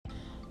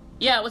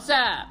Yeah, what's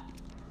up?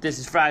 This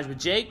is Fries with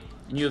Jake,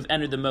 and you have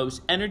entered the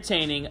most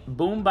entertaining,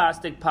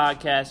 boombastic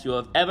podcast you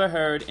have ever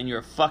heard in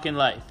your fucking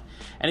life.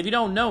 And if you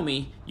don't know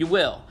me, you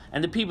will.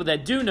 And the people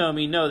that do know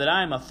me know that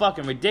I am a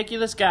fucking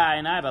ridiculous guy,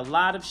 and I have a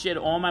lot of shit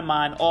on my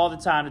mind all the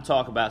time to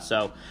talk about.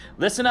 So,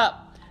 listen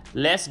up.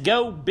 Let's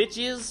go,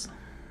 bitches.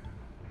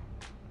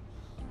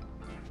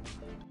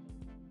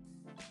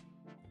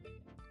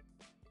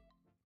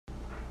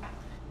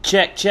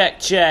 Check, check,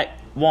 check.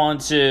 1,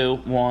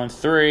 2, 1,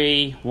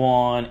 3,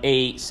 1,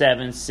 8,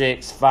 7,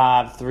 6,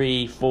 5,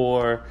 3,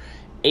 4,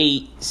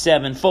 8,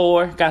 7,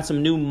 4. Got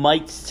some new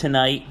mics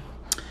tonight.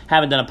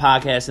 Haven't done a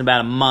podcast in about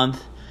a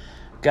month.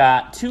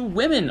 Got 2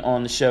 women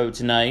on the show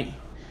tonight.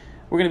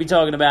 We're going to be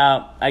talking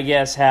about, I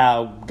guess,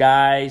 how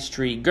guys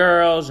treat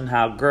girls and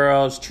how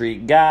girls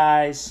treat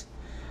guys.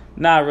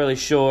 Not really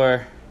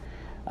sure.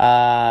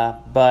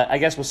 But I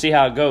guess we'll see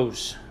how it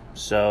goes.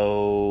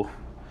 So,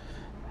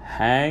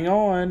 hang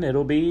on.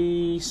 It'll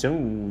be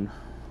soon.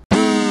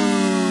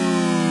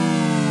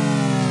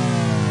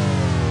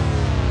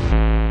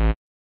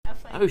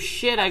 Oh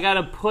shit, I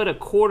gotta put a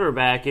quarter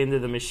back into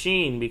the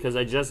machine because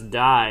I just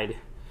died.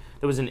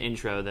 There was an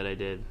intro that I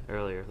did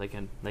earlier,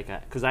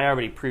 because I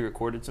already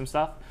pre-recorded some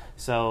stuff.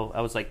 So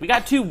I was like, we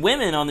got 2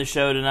 women on the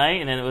show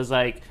tonight, and then it was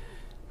like,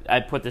 I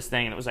put this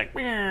thing and it was like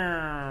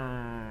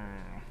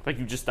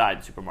you just died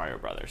in Super Mario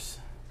Brothers.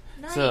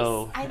 Nice.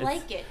 So I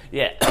like it.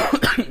 Yeah.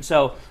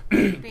 So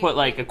put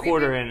like a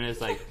quarter in, and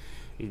it's like,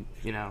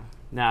 you know,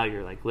 now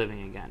you're like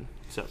living again.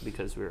 So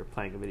because we were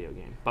playing a video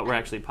game, but we're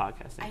actually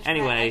podcasting.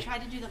 I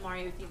tried to do the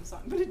Mario theme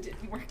song, but it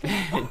didn't work.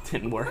 It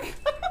didn't work.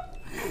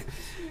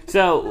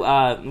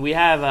 So we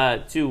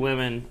have 2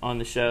 women on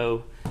the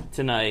show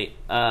tonight.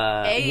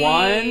 Hey.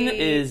 One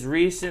is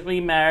recently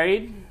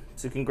married,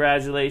 so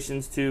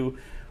congratulations to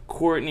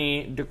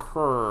Courtney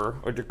Decure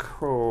or Derque,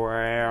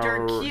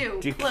 close.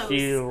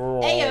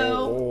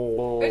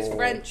 Ayo. It's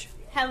French.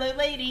 Hello,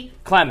 lady.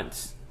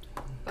 Clements.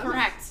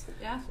 Correct.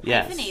 Yeah.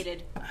 Yes.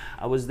 Hyphenated.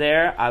 I was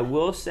there. I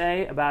will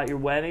say about your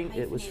wedding,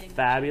 it was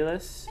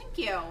fabulous. Thank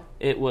you.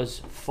 It was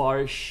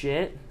far as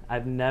shit.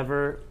 I've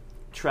never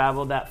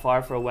traveled that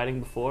far for a wedding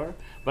before,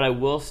 but I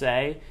will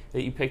say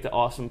that you picked an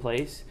awesome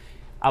place.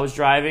 I was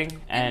driving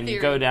and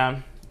you go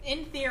down.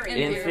 In theory. In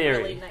it was theory.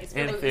 Really nice.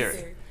 In Really theory.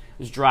 nice.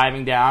 I was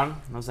driving down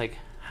and I was like,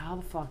 how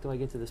the fuck do I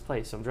get to this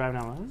place? So I'm driving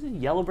down. What is it,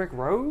 Yellow Brick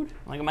Road?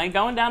 Like, am I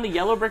going down the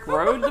Yellow Brick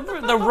Road?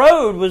 The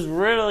road was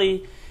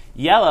really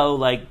yellow,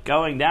 like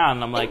going down.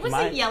 And I'm like, it was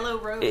a yellow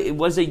road. It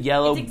was a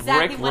yellow it's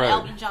exactly brick what road.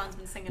 Elton John's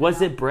been singing Was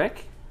about. it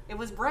brick? It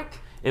was brick.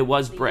 It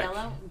was The brick.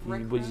 Yellow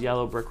brick It was road?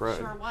 Yellow Brick Road.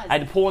 Sure was. I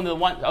had to pull into the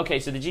one. Okay,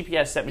 so the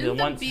GPS sent me to Didn't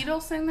the one. the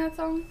Beatles sing that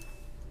song?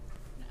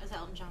 It was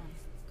Elton John.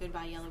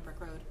 Goodbye, Yellow Brick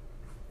Road.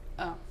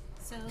 Oh.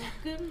 So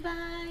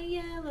goodbye,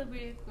 Yellow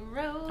Brick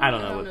Road. I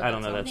don't know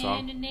that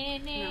song.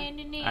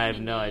 I have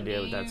no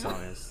idea what that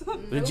song is.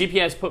 The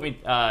GPS put me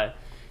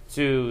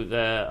to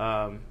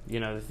the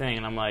the thing,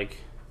 and I'm like,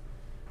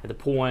 I had to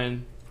pull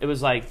in. It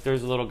was like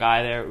there's a little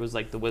guy there. It was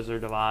like the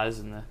Wizard of Oz,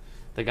 and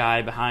the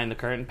guy behind the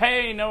curtain.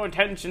 Pay no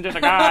attention to the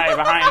guy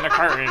behind the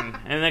curtain.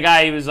 And the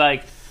guy, he was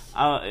like,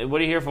 what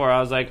are you here for? I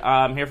was like,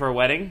 I'm here for a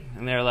wedding.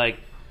 And they're like,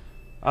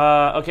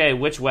 okay,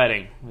 which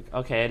wedding? Like,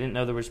 okay, I didn't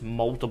know there was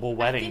multiple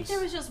weddings. I think there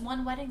was just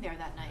one wedding there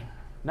that night.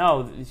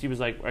 No, she was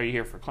like, are you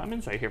here for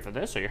Clemens? Are you here for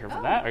this? Are you here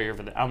for that? Are you here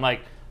for that? I'm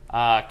like,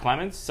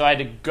 Clemens? So I had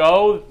to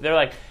go. They're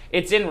like,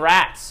 it's in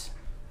Rats.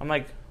 I'm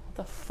like, what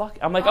the fuck?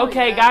 I'm like,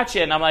 okay, yeah.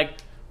 gotcha. And I'm like,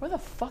 where the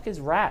fuck is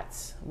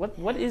Rats?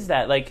 What is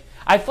that? Like,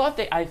 I thought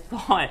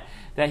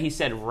that he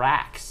said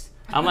racks.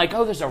 I'm like,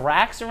 oh, there's a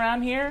racks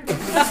around here?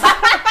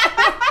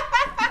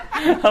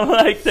 I'm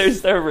like,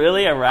 there's there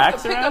really a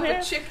racks Pick around up here?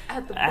 a chick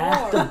at the bar.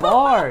 At the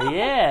bar,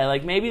 yeah.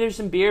 Like, maybe there's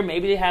some beer.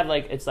 Maybe they have,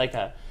 like, it's like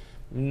a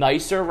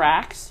nicer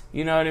racks.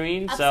 You know what I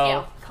mean? Upscale,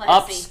 so,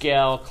 classy.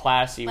 Upscale,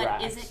 classy But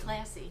racks. is it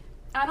classy?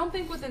 I don't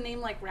think with a name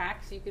like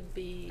Rax you could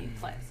be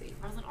classy.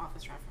 That was an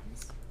Office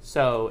reference.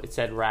 So, it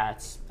said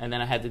Rats. And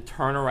then I had to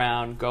turn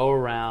around, go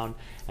around,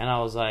 and I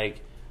was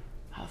like,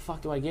 how the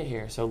fuck do I get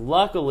here? So,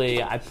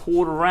 luckily, I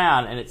pulled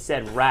around, and it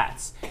said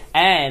Rats.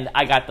 And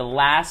I got the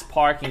last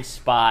parking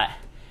spot.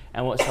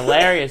 And what's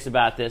hilarious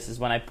about this is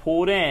when I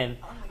pulled in,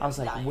 I was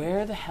like,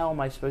 where the hell am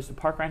I supposed to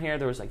park around here?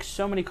 There was like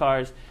so many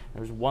cars.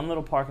 There was one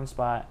little parking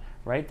spot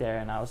right there.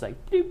 And I was like,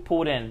 doop,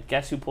 pulled in.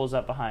 Guess who pulls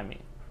up behind me?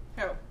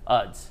 Who?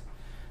 Uds.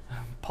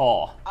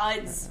 Paul.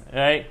 Uds.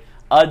 Right?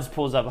 Uds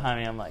pulls up behind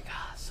me. I'm like,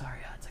 sorry,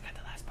 Uds. I got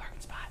the last parking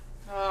spot.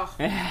 Oh,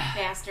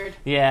 bastard.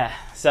 Yeah.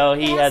 So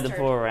he had to Bastard.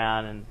 pull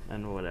around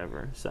and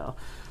whatever. So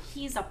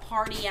He's a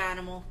party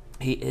animal.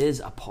 he is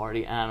a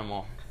party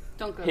animal.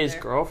 Don't go His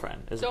there.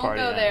 girlfriend is Don't a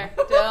party go animal. there.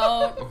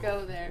 Don't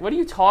go there. What are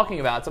you talking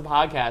about? It's a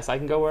podcast. I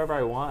can go wherever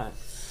I want.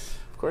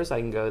 Of course I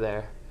can go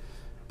there.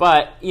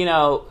 But,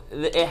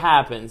 it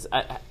happens.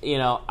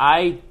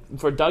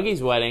 For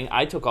Dougie's wedding,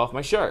 I took off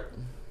my shirt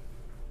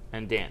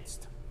and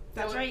danced.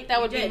 That's right. That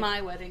you would be did.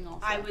 my wedding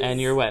also.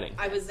 And your wedding.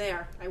 I was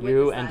there. I You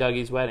witnessed and that.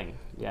 Dougie's wedding.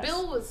 Yes.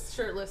 Bill was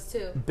shirtless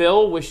too.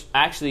 Bill was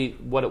actually,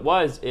 what it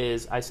was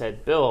is I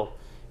said, Bill,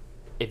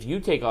 if you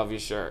take off your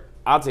shirt,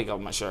 I'll take off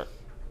my shirt.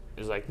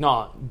 He was like,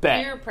 no,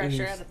 bet. Peer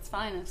pressure at its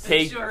finest.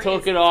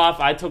 Took it off.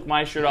 I took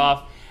my shirt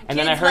off. And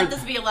then I heard... let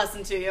this be a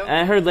lesson to you. And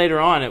I heard later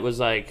on it was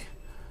like,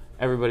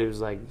 everybody was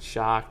like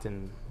shocked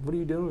and, what are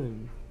you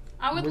doing?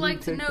 I would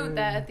like to note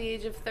that at the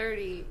age of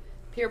 30,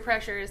 peer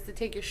pressure is to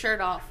take your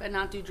shirt off and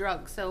not do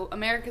drugs. So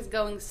America's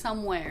going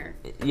somewhere.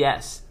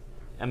 Yes.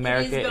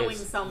 America is going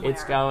somewhere.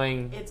 It's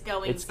going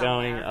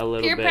somewhere. a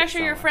little Peer bit pressure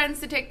somewhere. your friends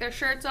to take their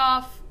shirts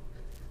off,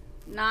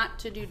 not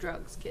to do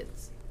drugs,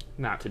 kids.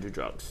 Not to do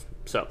drugs.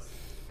 So,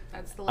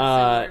 That's the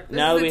lesson.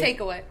 now This is the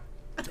takeaway.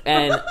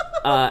 and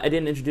I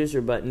didn't introduce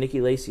her, but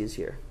Nikki Lacey is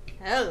here.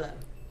 Hello.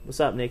 What's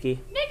up, Nikki?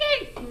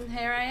 Nikki! And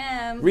here I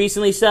am.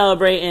 Recently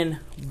celebrating,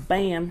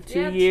 bam, 2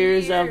 Yeah, 2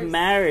 years of years.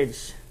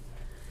 marriage.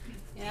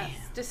 Yes.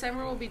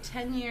 December will be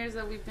 10 years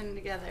that we've been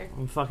together.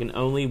 I'm fucking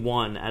only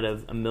one out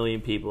of a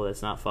million people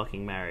that's not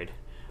fucking married.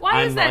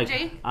 Why is that, like,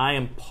 Jay?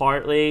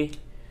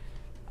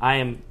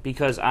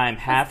 Because I'm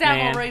half Let's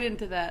man. dabble right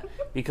into that.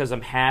 Because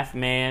I'm half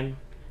man,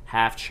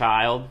 half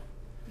child.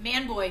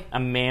 Man boy.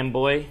 I'm a man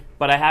boy,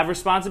 but I have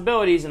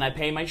responsibilities and I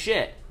pay my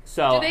shit.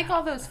 So Do they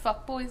call those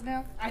fuckboys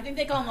now? I think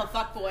they call him a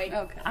fuckboy.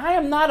 Okay. I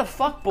am not a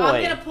fuckboy.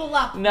 I'm gonna pull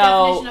up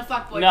No, definition of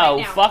fuckboy no,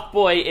 right now.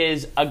 fuckboy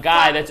is a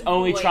guy that's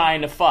only Fuckboy.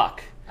 trying to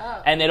fuck.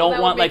 Oh. And they Well, don't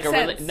that want would like make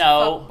a sense.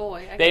 no.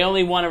 Fuckboy. I They get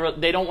only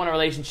want they don't want a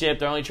relationship.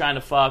 They're only trying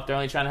to fuck. They're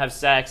only trying to have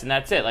sex, and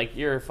that's it. Like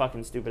you're a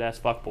fucking stupid ass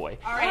fuckboy.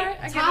 All Alright, right,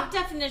 I get top it.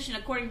 definition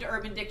according to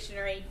Urban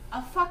Dictionary: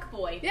 a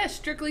fuckboy. Yeah,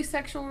 strictly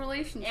sexual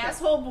relationship.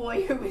 Asshole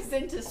boy who is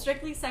into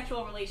strictly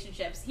sexual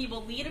relationships. He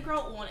will lead a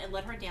girl on and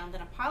let her down,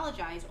 then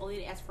apologize, only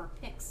to ask for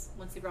pics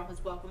once the girl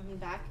has welcomed him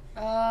back. Oh,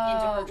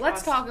 into her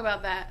let's trust. talk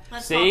about that.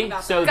 Let's See, talk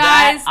about so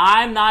that. Guys,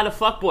 I'm not a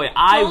fuckboy.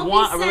 I don't be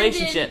want a sending-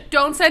 relationship.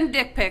 Don't send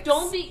dick pics.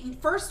 Don't be.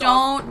 First Don't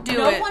off, do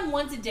no it. one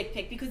wants a dick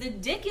pic because a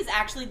dick is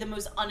actually the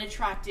most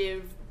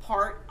unattractive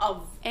part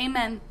of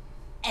Amen.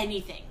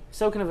 anything.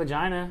 So can a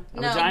vagina. A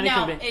No, vagina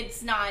No, can be.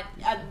 it's not.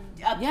 A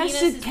Yes,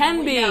 penis it is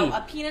can be. No,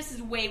 a penis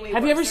is way, way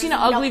Have worse. you ever seen an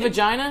There's ugly nothing-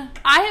 vagina?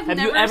 I have Have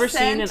never you ever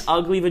sent... seen an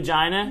ugly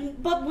vagina?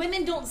 But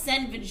women don't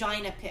send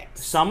vagina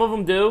pics. Some of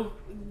them do.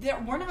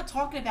 We're not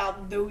talking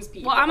about those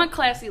people. Well, I'm a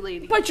classy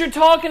lady. But you're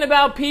talking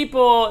about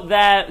people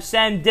that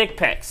send dick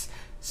pics.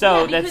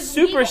 So Yeah, that's because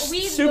super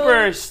we super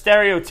both-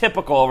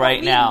 stereotypical right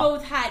we now.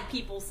 both had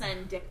people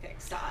send dick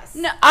pics to us.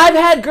 No, I've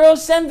had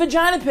girls send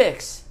vagina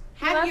pics.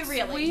 Have you that's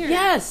really? weird.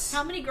 Yes.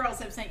 How many girls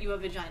have sent you a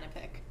vagina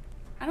pic?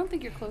 I don't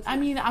think you're close. I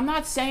mean, I'm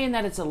not saying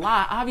that it's a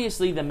lot.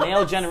 Obviously, the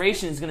male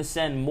generation is going to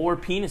send more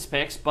penis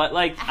pics, but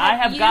like I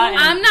have you- gotten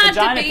I'm not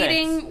vagina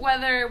debating pics.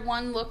 whether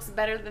one looks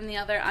better than the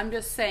other. I'm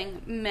just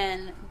saying,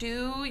 men,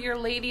 do your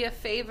lady a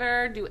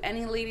favor. Do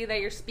any lady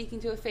that you're speaking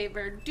to a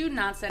favor. Do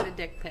not send a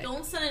dick pic.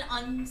 Don't send an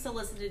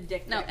unsolicited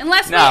dick pic. No,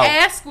 unless No. we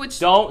ask, which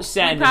Don't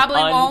send we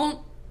probably an won't.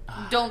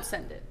 Don't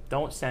send it.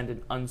 Don't send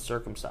an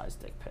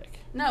uncircumcised dick pic.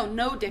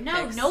 No dick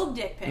No, pics. no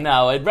dick pic.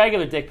 No, a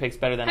regular dick pic's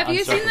better than Have an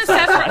you seen the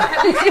uncircumcised Seth? one.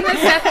 Have you seen the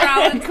Seth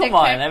Rollins Come dick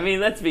on, pic? I mean,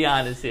 let's be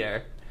honest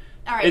here.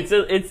 All right.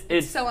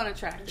 It's So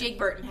unattractive. Jake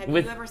Burton, have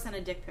With- you ever sent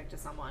a dick pic to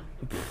someone?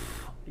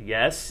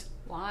 yes.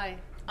 Why?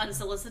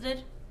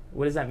 Unsolicited?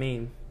 What does that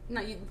mean?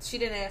 No, she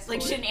didn't ask.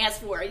 Like, for she it. didn't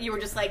ask for it. You were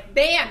just like,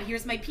 bam,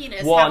 here's my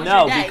penis. How Well, was no,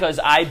 your day? because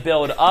I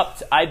build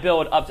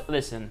up.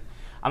 Listen,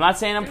 I'm not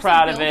saying I'm There's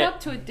proud some of it. build up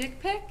to a dick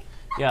pic.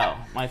 Yo,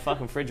 my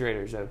fucking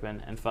refrigerator's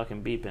open and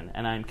fucking beeping,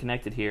 and I'm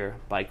connected here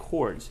by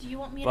cords. Do you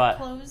want me but to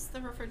close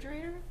the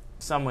refrigerator?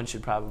 someone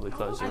should probably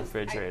close the I-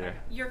 refrigerator.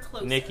 You're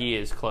closer. Nikki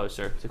is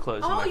closer to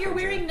closing Oh, my you're refrigerator.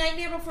 wearing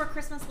Nightmare Before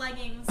Christmas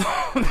leggings. They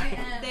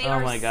Oh are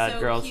my God, so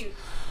girls. Cute.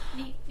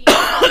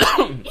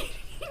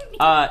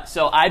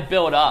 So I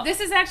build up. This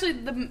is actually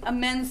a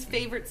men's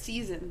favorite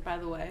season, by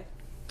the way.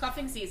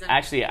 Cuffing season.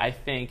 Actually, I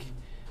think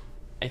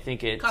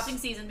it's Cuffing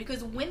season,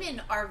 because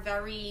women are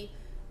very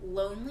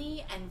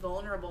lonely and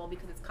vulnerable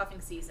because it's cuffing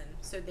season.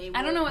 So they.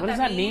 I don't know what does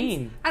that that means.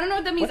 mean? I don't know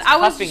what that means. What's I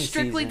was cuffing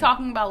strictly season?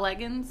 talking about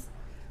leggings.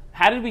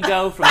 How did we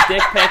go from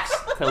dick pics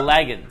to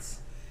leggings?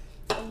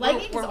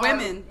 Leggings We're are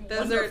women. Those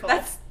wonderful.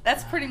 are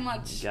that's pretty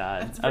much.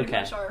 God. That's pretty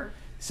Okay. much our.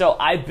 So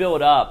I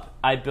build up.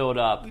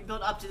 We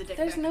build up to the dick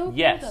There's pic. no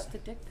Yes. build up to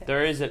dick pics.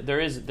 There is a I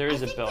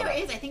think build there up.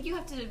 is. I think you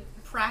have to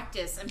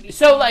practice and be.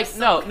 So like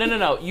no.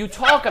 You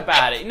talk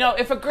about it. No,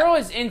 if a girl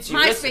is into you,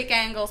 My listen, fake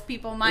angles,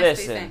 people. My fake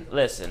listen, angles.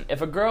 listen.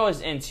 If a girl is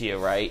into you,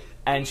 right,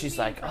 and she's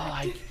like,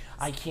 oh,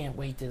 I can't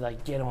wait to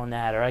like get on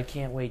that, or I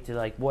can't wait to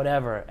like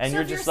whatever, and So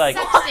you're if just you're like,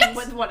 sexting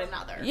with one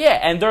another. yeah,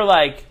 and they're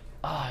like,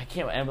 oh, I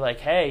can't wait. And we're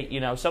like, hey,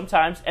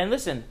 sometimes, and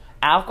listen,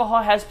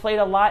 alcohol has played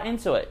a lot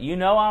into it. You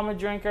know I'm a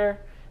drinker.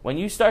 When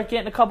you start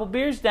getting a couple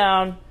beers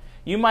down,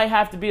 you might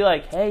have to be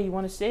like, hey, you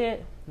want to see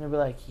it? And they'll be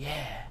like,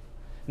 yeah.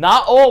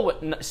 Not all.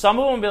 Some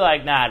of them will be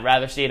like, nah, I'd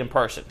rather see it in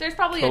person. There's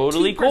probably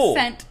Totally a 2% cool.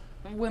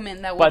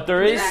 women that. But there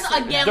would is There's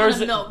a gallon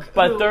there's of milk.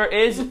 but Who- there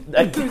is a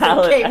okay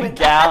gallon with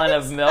gallon that.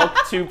 of milk,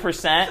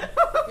 2%,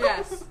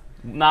 Yes.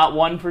 not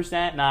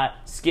 1%, not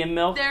skim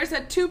milk. There's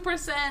a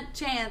 2%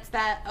 chance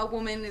that a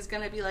woman is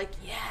gonna be like,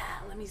 yeah,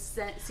 let me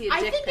see a I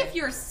dick think pic. if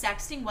you're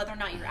sexting, whether or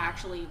not you're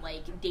actually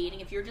like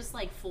dating, if you're just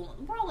like full,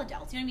 we're all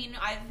adults. You know what I mean?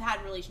 I've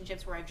had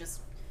relationships where I've just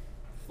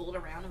fooled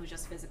around. It was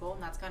just physical,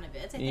 and that's kind of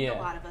it. I think Yeah.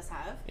 a lot of us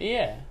have.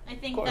 Yeah. I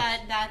think course.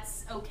 that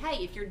that's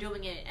okay if you're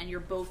doing it and you're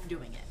both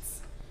doing it.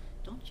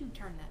 Don't you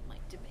turn that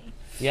mic to me.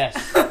 Yes.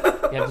 You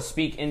have to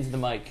speak into the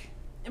mic.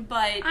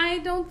 But I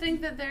don't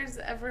think that there's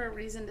ever a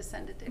reason to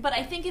send a dick.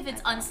 I think if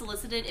it's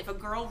unsolicited, if a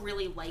girl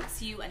really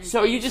likes you and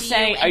So are you just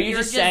saying? Are you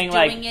just saying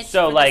doing like it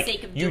so for the like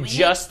sake of you doing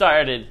just it?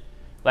 started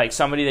like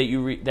somebody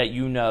that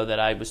you know that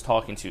I was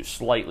talking to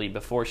slightly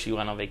before she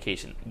went on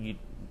vacation. You,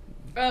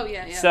 Oh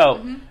yeah.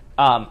 so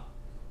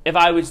if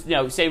I was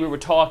say we were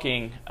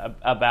talking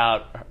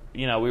about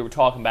we were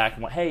talking back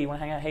and went, hey, you want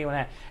to hang out? Hey, you want to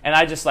hang out? And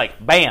I just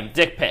like bam,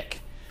 dick pic.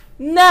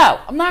 No,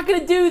 I'm not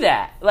gonna do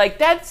that. Like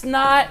that's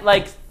not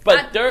like.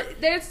 But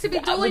there's to be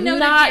duly I'm noted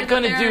not here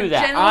gonna that there do are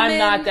that. I'm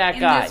not that gentlemen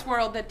guy. in this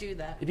world that do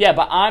that. Yeah,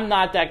 but I'm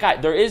not that guy.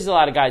 There is a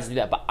lot of guys that do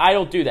that, but I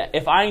don't do that.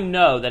 If I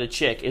know that a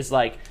chick is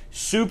like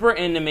super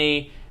into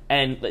me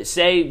and let's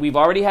say we've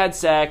already had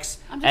sex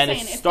I'm just and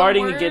saying, it's if the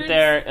starting to get words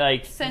there,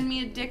 like send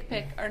me a dick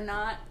pic are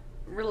not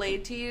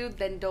relayed to you,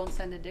 then don't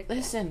send a dick pic.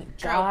 listen,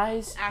 True.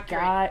 guys,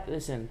 Accurate.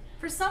 listen.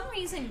 For some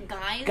reason,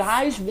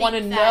 Guys want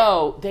to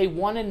know. They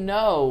want to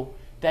know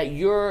that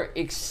you're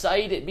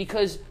excited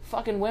because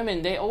fucking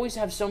women, they always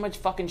have so much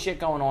fucking shit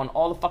going on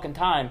all the fucking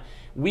time.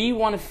 We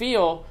want to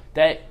feel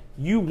that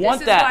you want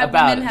This is that why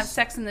about women us. have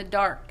sex in the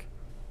dark.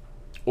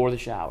 Or the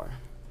shower.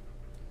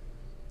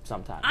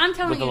 Sometimes. I'm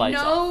telling with the you, lights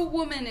no off.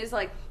 woman is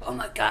like, oh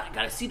my god, I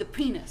gotta see the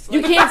penis.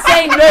 You Like, can't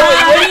say no.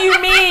 What do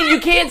you mean? You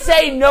can't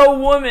say no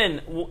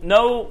woman.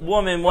 No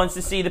woman wants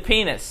to see the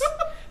penis.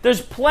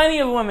 There's plenty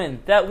of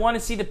women that want to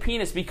see the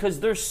penis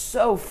because they're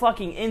so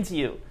fucking into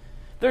you.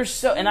 They're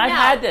so, and I've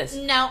had this.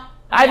 No.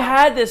 I've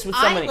had this with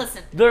somebody.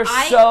 Listen, they're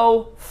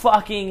so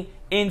fucking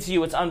into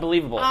you. It's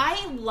unbelievable.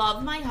 I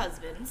love my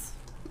husbands.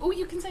 oh,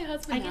 you can say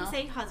husband I now. can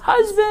say husbands.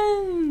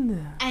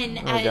 Husband. And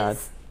Oh, as God.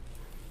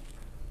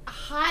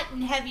 hot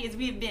and heavy as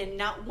we've been,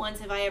 not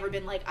once have I ever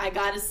been like, I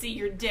gotta see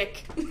your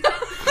dick.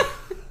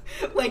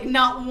 Like,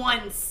 not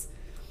once.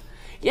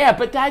 Yeah,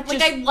 but that just.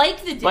 Like, I like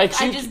the dick. But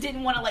I you- just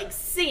didn't want to, like,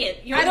 see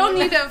it. You know I don't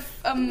what need a.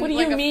 What do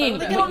like you a mean?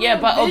 photo. Like, I don't Yeah,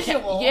 need but a okay.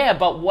 visual. Yeah,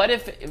 but what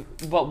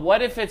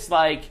if it's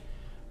like,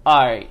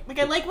 all right. Like,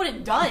 I like what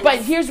it does. But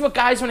here's what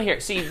guys want to hear.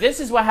 See, this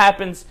is what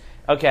happens.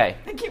 Okay,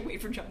 I can't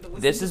wait for John to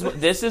listen this to is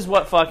this is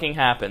what fucking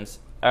happens.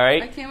 All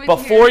right. I can't wait to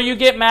Before hear it. you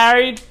get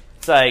married,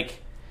 it's like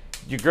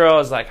your girl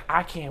is like,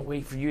 I can't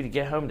wait for you to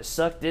get home to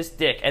suck this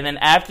dick, and then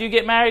after you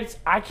get married, it's,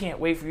 I can't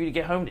wait for you to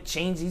get home to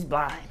change these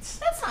blinds.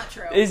 That's not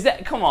true. Is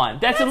that? Come on,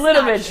 that's a That's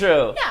little not bit true.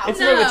 true. No, It's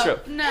a little bit no,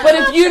 true. no. But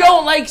That's if you not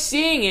don't like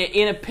seeing it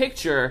in a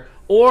picture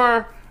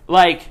or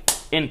like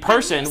in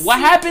person, what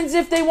happens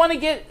if they want to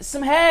get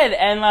some head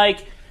and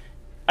like,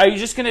 are you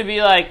just gonna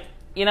be like,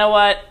 you know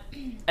what?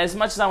 As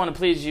much as I want to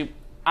please you,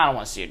 I don't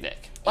want to see your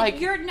dick.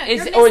 Like, you're or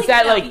is missing,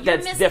 that no, like you're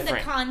that's missing different?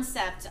 the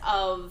concept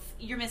of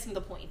you're missing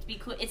the point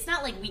because it's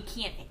not like we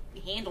can't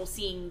handle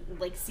seeing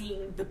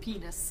the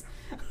penis.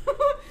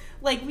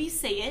 Like we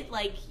say it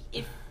like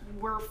if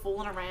we're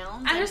fooling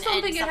around. I just don't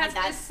and think it stuff has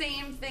like the that.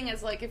 same thing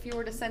as like if you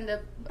were to send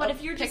a. But a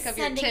if you're pic just of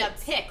your sending a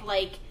tits. pic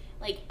like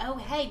oh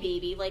hey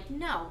baby, like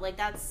no, like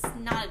that's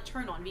not a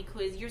turn on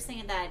because you're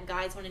saying that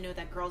guys want to know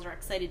that girls are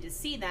excited to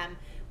see them.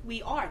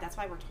 We are. That's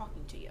why we're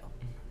talking to you.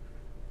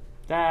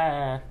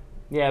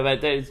 Yeah,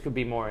 but there could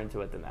be more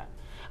into it than that.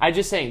 I'm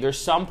just saying, there's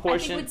some I think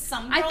portion. with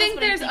some I girls, think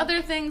but there's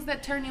other things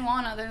that turn you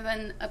on other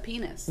than a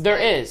penis. There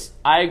Like, is.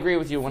 I agree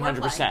with you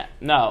 100%.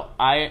 No,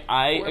 I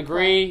Foreplay.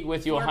 agree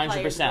with you Foreplay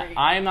 100%. is great.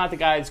 I am not the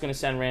guy that's going to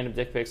send random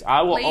dick pics.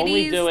 I will only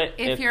Ladies, do it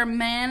if your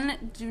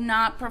men do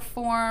not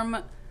perform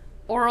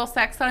oral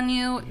sex on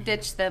you,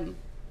 ditch them.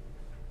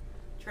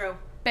 True.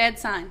 Bad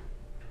sign.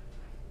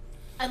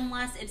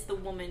 Unless it's the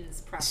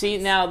woman's preference. See,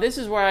 now this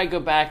is where I go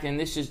back, and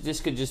this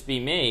could just be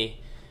me.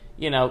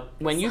 You know,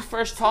 when you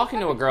first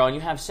talking to a girl and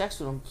you have sex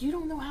with them, you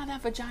don't know how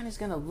that vagina's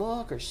going to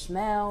look or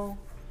smell.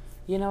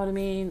 You know what I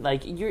mean?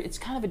 Like, it's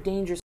kind of a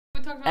dangerous...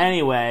 We talked about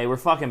Anyway, we're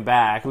fucking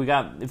back. We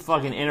got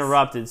fucking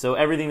interrupted, so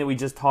everything that we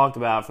just talked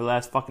about for the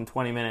last fucking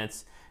 20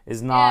 minutes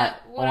is not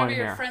whatever on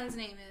your here. friend's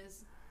name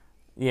is.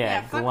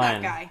 Yeah, fuck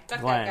Glenn. that guy.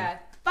 Fuck Glenn. that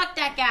guy. Fuck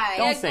that guy.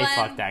 Don't Yeah, say Glenn.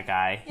 fuck that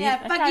guy. Yeah,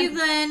 That fuck guy- you,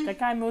 Glenn. That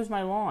guy mows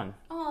my lawn.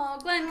 Oh,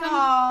 Glenn,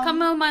 Aw. come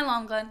mow my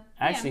lawn, Glenn.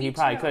 Actually, me he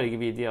probably too. could. He'd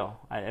give you a deal.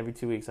 Every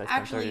 2 weeks, I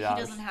spend Actually, $30. he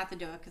doesn't have to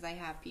do it because I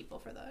have people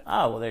for that.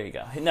 Oh well, there you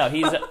go. No,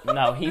 he's a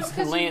Because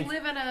you land.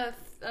 live in a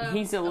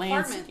He's a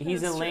apartment. he's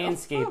a That's true.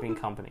 landscaping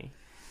company.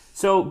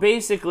 So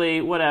basically,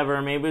 whatever.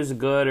 Maybe it was a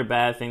good or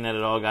bad thing that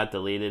it all got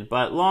deleted.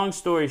 But long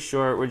story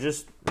short, we're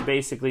just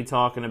basically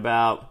talking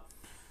about,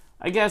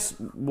 I guess,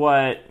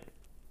 what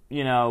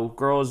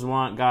girls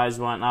want, guys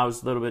want. And I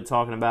was a little bit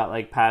talking about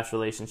like past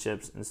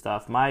relationships and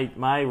stuff.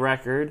 My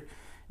record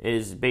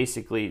is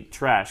basically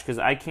trash because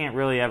I can't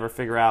really ever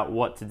figure out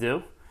what to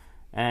do.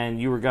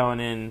 And you were going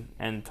in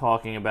and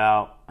talking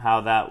about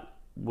how that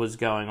was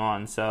going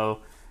on. So,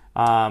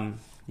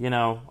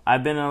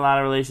 I've been in a lot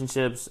of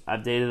relationships.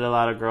 I've dated a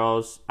lot of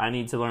girls. I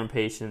need to learn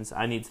patience.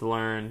 I need to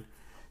learn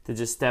to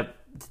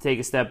take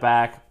a step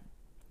back.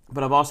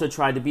 But I've also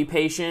tried to be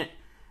patient,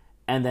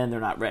 and then they're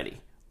not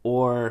ready.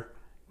 Or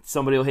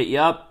somebody will hit you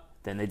up,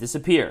 then they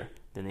disappear.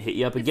 Then they hit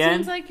you up It again.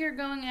 seems like you're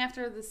going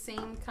after the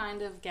same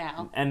kind of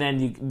gal. And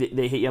then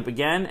they hit you up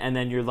again, and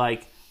then you're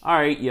like, all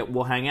right, yeah,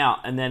 we'll hang out.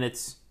 And then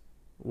it's,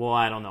 well,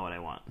 I don't know what I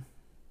want.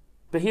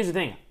 But here's the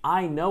thing.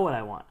 I know what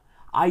I want.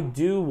 I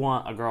do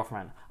want a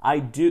girlfriend. I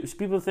do. So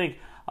people think,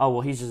 oh,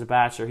 well, he's just a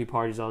bachelor. He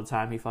parties all the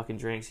time. He fucking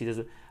drinks. He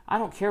doesn't. I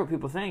don't care what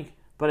people think.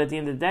 But at the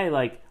end of the day,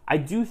 like, I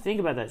do think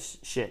about that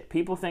shit.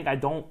 People think I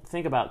don't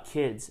think about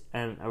kids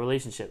and a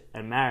relationship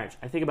and marriage.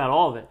 I think about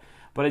all of it.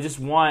 But I just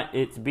want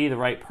it to be the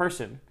right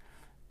person.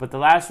 But the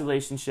last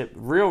relationship,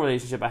 real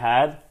relationship I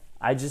had,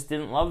 I just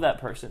didn't love that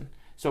person.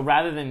 So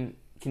rather than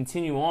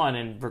continue on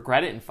and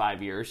regret it in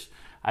 5 years,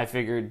 I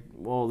figured,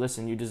 well,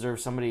 listen, you deserve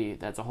somebody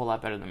that's a whole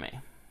lot better than me.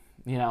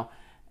 You know?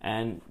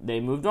 And they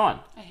moved on.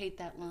 I hate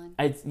that line.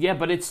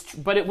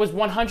 But it was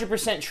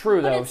 100%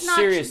 true though.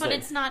 Seriously, but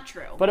it's not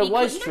true. But it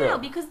was true. No,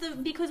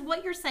 because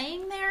what you're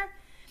saying there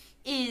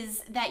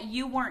is that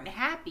you weren't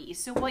happy.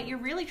 So what you're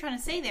really trying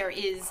to say there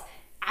is,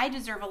 I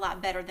deserve a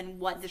lot better than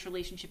what this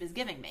relationship is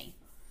giving me.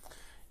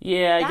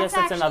 Yeah, I guess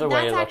that's another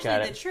way to look at it.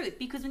 That's actually the truth.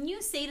 Because when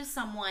you say to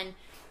someone,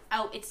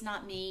 oh, it's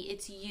not me,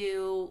 it's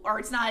you, or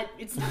it's not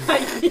you. It's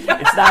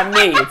not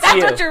me, it's That's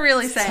you. what you're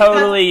really saying.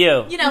 Totally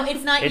you. You know,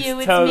 it's not you,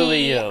 it's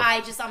totally me. you.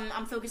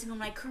 I'm focusing on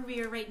my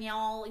career right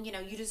now. You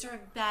know, you deserve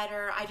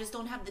better. I just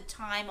don't have the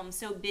time. I'm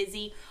so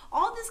busy.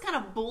 All this kind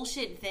of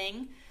bullshit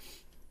thing.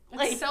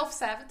 Like,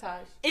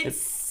 self-sabotage. It's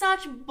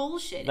such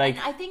bullshit. Like,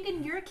 and I think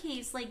in your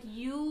case, like,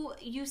 you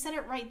said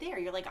it right there.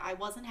 You're like, I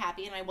wasn't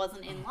happy and I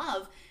wasn't in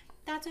love.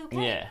 That's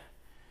okay. Yeah.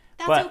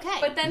 That's okay.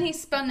 But then he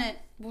spun it,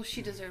 well,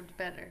 she deserved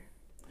better.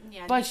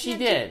 Yeah, But she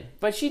did.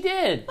 But she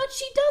did. But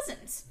she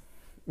doesn't.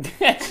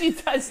 She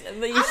does.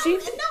 I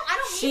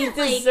don't She mean it,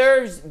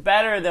 deserves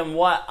better than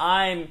what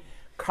I'm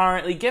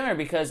currently giving her,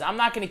 because I'm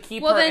not going to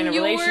keep her in a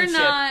relationship. Well,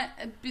 then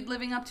you were not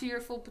living up to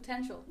your full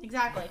potential.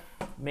 Exactly.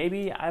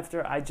 Maybe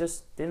after I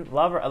just didn't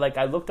love her. Like,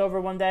 I looked over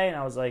one day and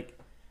I was like,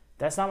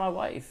 that's not my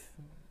wife.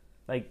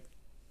 Like,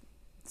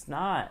 it's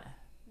not.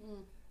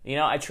 You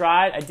know, I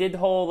tried. I did the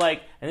whole,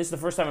 like, and this is the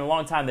first time in a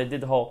long time that I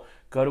did the whole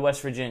go to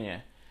West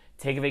Virginia,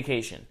 take a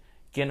vacation,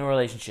 get in a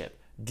relationship,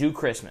 do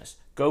Christmas,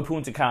 go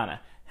Punta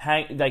Cana.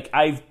 Like,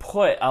 I've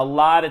put a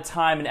lot of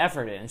time and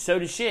effort in, and so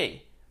did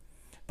she.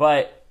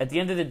 But at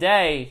the end of the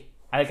day,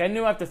 I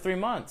knew after 3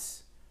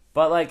 months.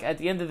 But, like, at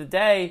the end of the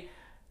day,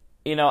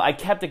 you know, I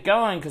kept it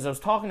going because I was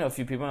talking to a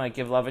few people and, like,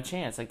 give love a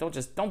chance. Like,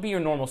 don't be your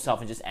normal self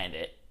and just end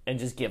it and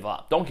just give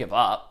up. Don't give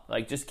up.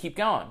 Like, just keep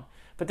going.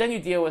 But then you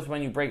deal with,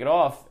 when you break it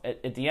off,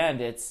 at the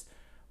end, it's,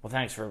 well,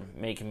 thanks for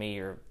making me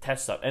your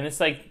test stuff. And it's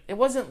like, it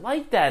wasn't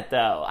like that,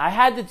 though. I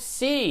had to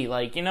see,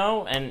 like, you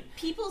know, and...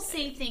 People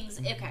say things,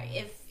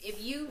 okay,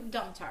 if you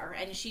dumped her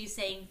and she's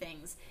saying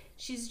things,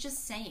 she's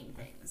just saying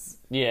things.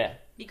 Yeah.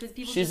 Because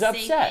people She's just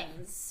upset. say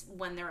things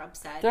when they're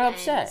upset. They're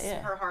upset, and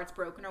yeah. her heart's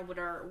broken or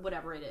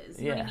whatever it is.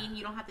 You know what I mean?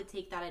 You don't have to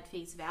take that at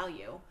face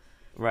value.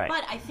 Right.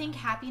 But I think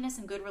happiness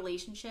and good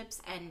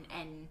relationships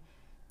and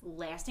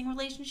lasting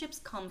relationships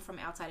come from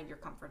outside of your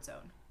comfort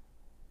zone.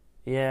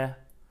 Yeah.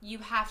 You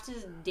have to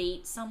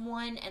date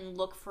someone and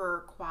look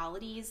for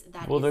qualities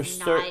that there's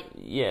certain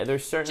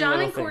John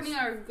little and Courtney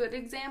things. are a good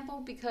example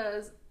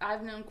because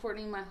I've known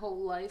Courtney my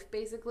whole life,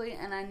 basically,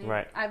 and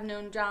I've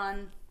known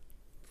John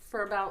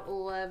for about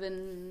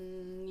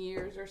 11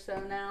 years or so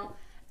now.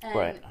 And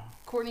Right.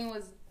 Courtney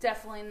was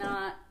definitely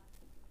not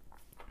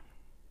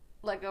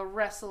like a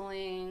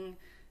wrestling,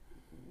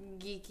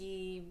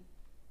 geeky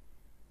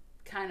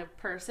kind of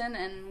person.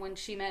 And when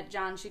she met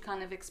John, she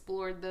kind of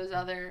explored those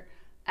other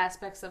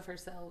aspects of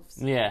herself.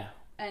 Yeah.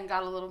 And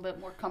got a little bit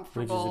more Which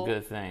comfortable. is a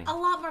good thing. A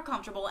lot more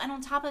comfortable. And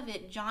on top of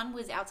it, John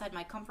was outside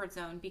my comfort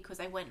zone because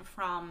I went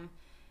from,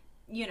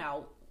 you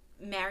know,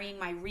 marrying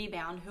my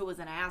rebound, who was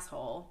an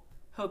asshole.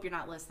 Hope you're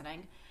not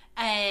listening.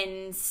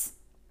 And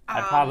I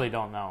probably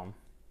don't know him.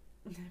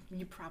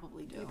 you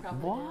probably do.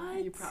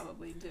 What? You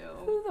probably do.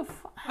 Who the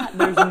fuck?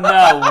 There's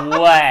no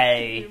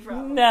way.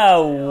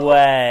 No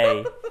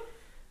way.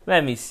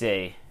 Let me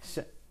see.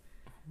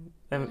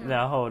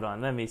 No, hold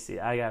on. Let me see.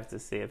 I have to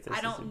see if this is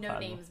I don't know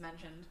possible. names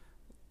mentioned.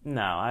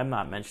 No, I'm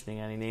not mentioning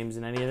any names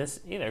in any of this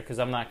either because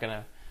I'm not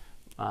going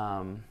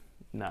to...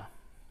 no.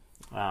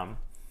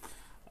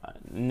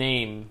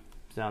 Name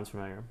sounds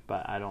familiar,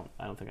 but I don't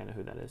think I know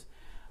who that is.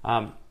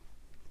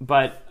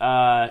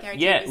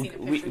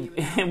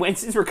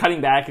 Since we're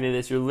cutting back into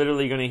this, you're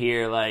literally going to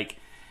hear, like,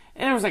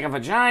 and there was, like, a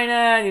vagina,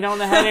 and you don't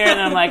know how there, and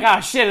I'm like, oh,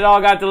 shit, it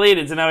all got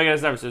deleted, so now we got to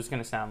start. So it's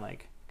going to sound,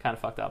 like, kind of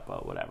fucked up,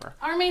 but whatever.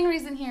 Our main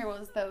reason here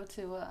was, though,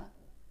 to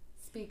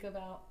speak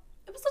about...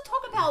 It was to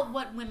talk about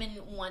what women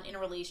want in a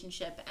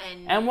relationship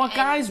and what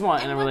guys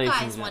want in a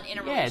relationship. Guys want in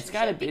a yeah,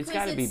 relationship. it's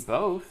got to be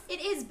both. It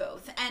is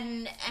both,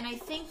 and I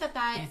think that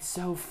it's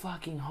so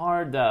fucking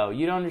hard though.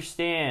 You don't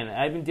understand.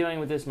 I've been dealing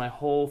with this my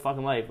whole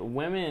fucking life.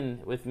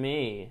 Women with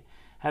me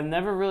have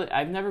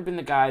I've never been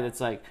the guy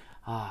that's like,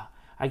 I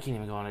can't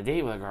even go on a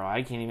date with a girl.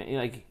 I can't even,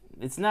 like,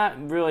 it's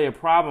not really a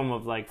problem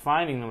of like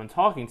finding them and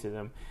talking to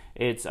them.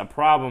 It's a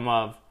problem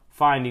of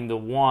finding the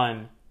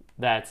one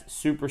that's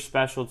super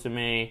special to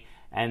me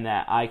and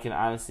that I can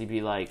honestly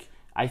be like,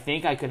 I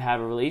think I could have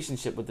a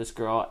relationship with this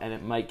girl and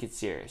it might get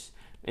serious.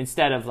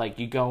 Instead of like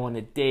you go on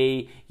a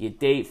date, you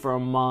date for a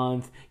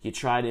month, you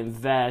try to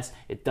invest,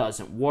 it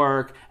doesn't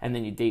work, and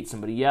then you date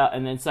somebody else,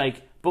 and then it's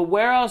like, but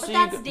where else But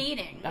are that's you?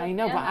 dating. I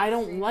know, Yeah, but I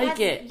don't like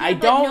it. yeah, I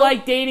but don't no-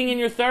 like dating in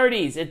your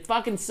 30s. It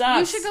fucking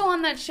sucks. You should go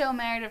on that show,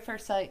 Married at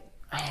First Sight.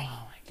 Oh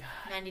my god.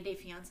 90 Day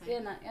Fiance.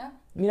 Yeah.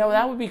 You know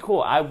that would be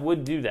cool. I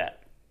would do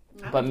that.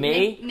 But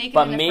me, Naked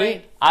but and me,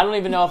 Afraid. I don't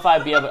even know if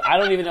I'd be able. I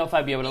don't even know if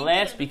I'd be able to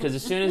last because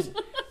as soon as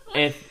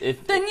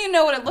if Then you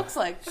know what it looks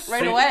like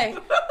right away.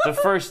 the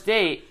first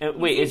date.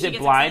 Wait, see if is she it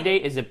gets blind excited.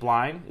 date? Is it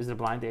blind? Is it a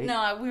blind date?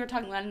 No, we were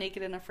talking about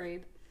Naked and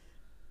Afraid.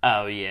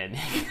 Oh yeah,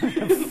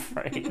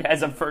 Afraid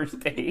as a first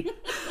date.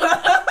 Mommy,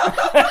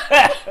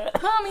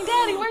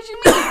 Daddy, where'd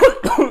you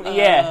meet?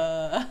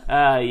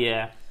 Yeah.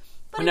 Yeah.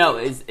 No,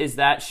 is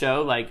that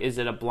show like? Is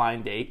it a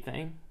blind date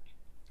thing?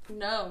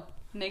 No,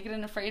 Naked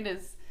and Afraid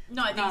is.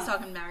 No, I think he's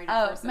talking Married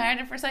at First Sight. Married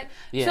at First Sight.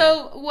 Yeah.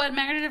 So what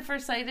Married at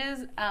First Sight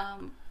is,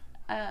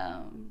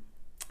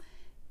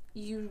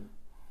 you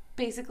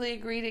basically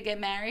agree to get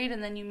married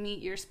and then you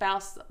meet your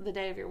spouse the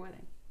day of your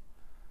wedding.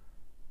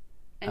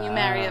 And you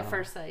marry at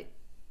first sight.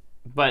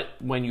 But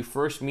when you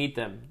first meet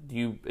them,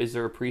 is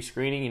there a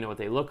pre-screening? You know what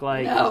they look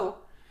like? No.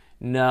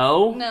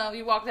 No? No,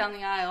 you walk down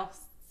the aisle.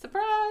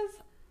 Surprise!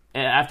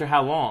 And after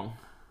how long?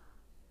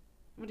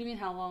 What do you mean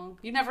how long?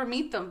 You never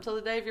meet them till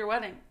the day of your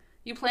wedding.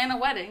 You plan a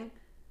wedding.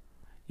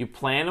 You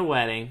plan a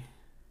wedding.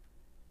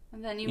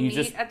 And then you You meet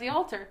just- at the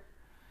altar.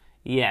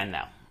 Yeah,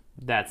 no.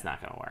 That's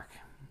not going to work.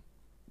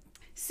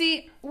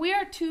 See, we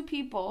are two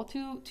people,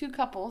 two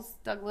couples,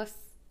 Douglas,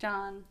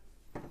 John,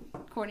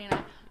 Courtney, and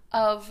I,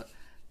 of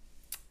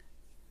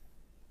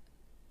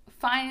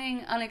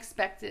finding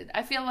unexpected.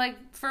 I feel like,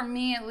 for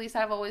me at least,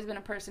 I've always been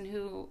a person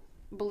who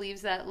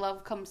believes that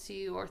love comes to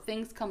you or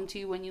things come to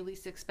you when you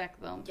least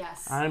expect them.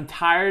 Yes. I'm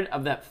tired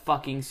of that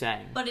fucking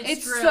saying. But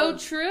It's true. so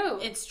true.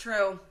 It's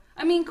true.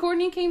 I mean,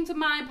 Courtney came to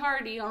my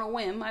party on a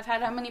whim. I've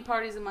had how many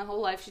parties in my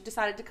whole life? She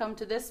decided to come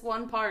to this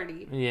one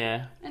party.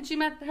 Yeah. And she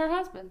met her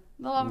husband,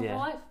 the love of Yeah. her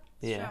life.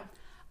 It's Yeah. true.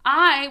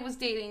 I was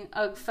dating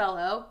a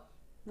fellow.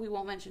 We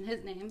won't mention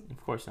his name.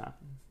 Of course not.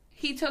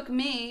 He took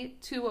me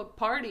to a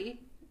party.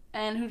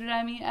 And who did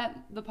I meet at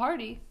the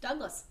party?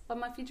 Douglas. But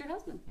my future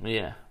husband.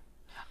 Yeah.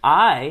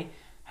 I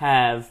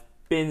have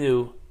been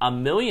to a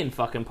million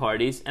fucking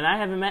parties, and I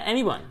haven't met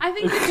anyone. I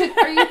think you're too,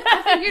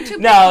 I think you're too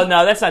No, picky.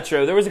 no, that's not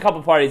true. There was a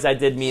couple parties I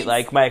did meet,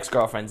 like, my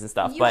ex-girlfriends and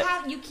stuff, but...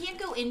 You can't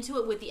go into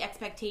it with the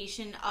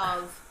expectation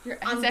of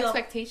His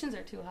expectations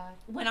are too high.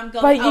 when I'm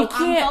going. But you I'm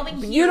can't. going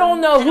But here you don't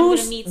know and I'm gonna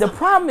who's. meet The someone.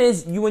 problem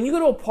is, when you go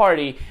to a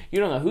party, you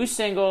don't know who's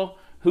single,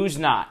 who's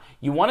not.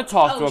 You want to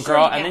talk to a sure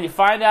girl, you and can. then you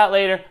find out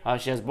later, oh,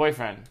 she has a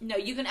boyfriend. No,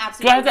 you can Do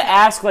absolutely. I have to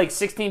ask like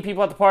 16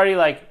 people at the party,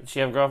 like, does she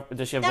have a girl?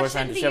 Does she have a That boyfriend?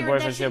 shouldn't Does be she have a your.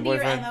 boyfriend? That Does she have shouldn't a be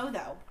your boyfriend? MO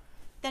though.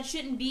 That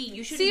shouldn't be.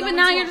 You should. See, but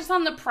now you're just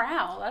on the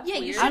prowl. That's Yeah,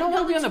 you weird. should- I don't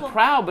want to be on the Go into a-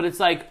 prowl, but it's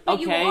like, But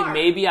you okay, are.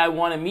 maybe I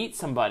want to meet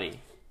somebody.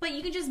 But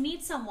you can just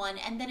meet someone,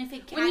 and then if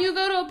it can. When you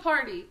go to a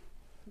party,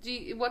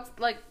 what's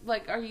like?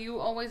 Are you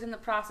always in the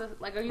process?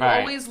 Like, are you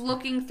Right. always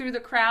looking through the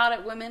crowd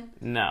at women?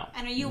 No.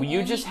 And are you Well, you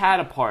only- just had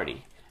a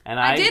party, and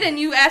I did, and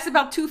you asked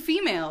about two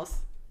females.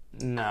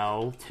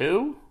 No,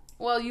 two?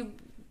 Well, you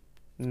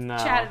No.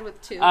 chatted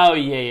with two. Oh,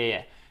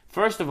 yeah.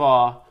 First of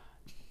all,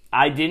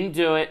 I didn't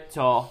do it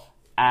till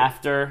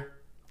after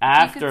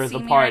you could see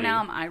the me party. right now,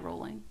 I'm eye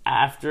rolling.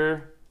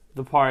 After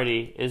the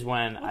party is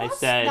when Well, I that's,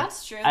 said...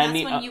 that's true. and That's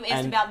the- when you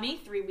asked and- about me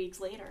 3 weeks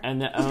later.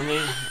 And the only...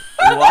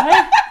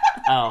 What?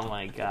 Oh,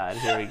 my God.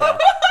 Here we go.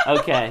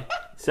 Okay.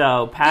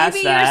 So, past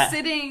Maybe that...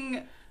 you're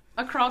sitting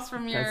across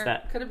from your. That's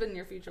that. Could have been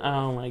your future.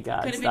 Oh, my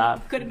God. Could have Stop.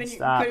 been. Could have been.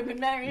 Stop. Could have been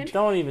married.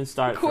 Don't even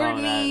start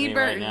throwing that at Courtney me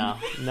Burton. right now.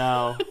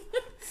 No.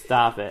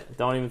 Stop it.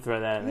 Don't even throw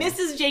that at me.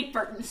 Mrs. Jake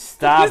Burton.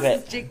 Stop Mrs.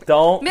 it. Jake-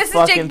 Don't Mrs.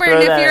 fucking Jake throw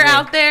Burton, that if you're at me.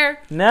 out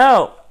there,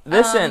 No.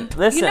 Listen.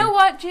 You know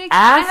what, Jake?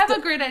 I have a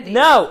great idea.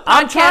 No,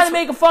 I'm Podcast- trying to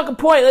make a fucking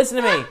point.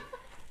 Listen to me.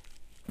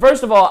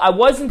 First of all, I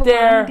wasn't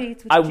there.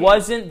 dates with I Jake.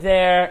 wasn't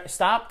there.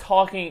 Stop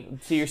talking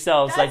to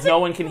yourselves like That's no a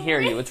one can hear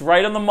great- you. It's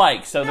right on the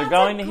mic, so they're That's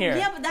going a- to hear.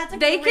 Yeah, but that's a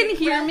They great can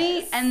hear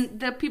me, premise. and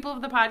the people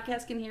of the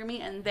podcast can hear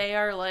me, and they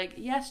are like,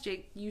 "Yes,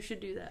 Jake, you should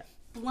do that."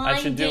 Blind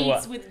should do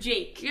dates what? with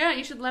Jake. Yeah,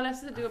 you should let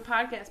us do a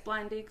podcast,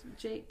 Blind Dates with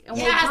Jake, and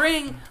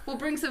Yes! we'll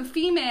bring some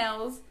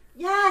females.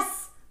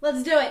 Yes,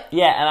 let's do it.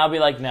 Yeah, and I'll be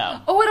like,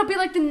 no. Oh, it'll be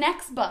like the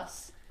Next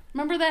Bus.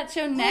 Remember that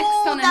show Next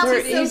Oh, on that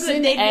was MTV? so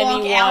good. They'd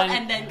walk anyone- out,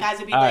 and then guys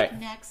would be All like, right.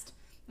 "Next."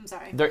 I'm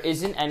sorry. There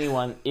isn't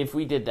anyone. If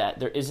we did that,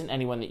 there isn't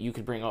anyone that you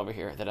could bring over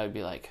here that I'd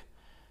be like,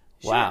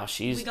 wow,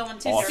 she's We go on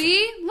Tinder. awesome.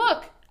 See,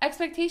 look,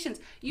 expectations.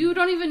 You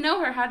don't even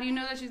know her. How do you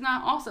know that she's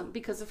not awesome?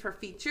 Because of her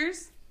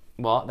features?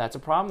 Well, that's a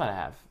problem that I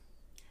have.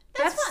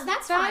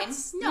 That's fine.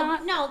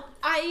 not- No.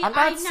 I'm not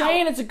I know.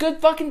 saying it's a good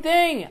fucking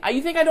thing.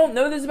 You think I don't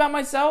know this about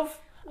myself?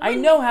 I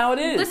know how it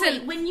is. Listen,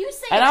 Wait, when you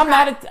say And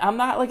I'm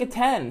not like a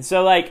 10.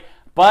 So like,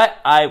 but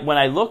when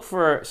I look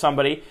for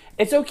somebody,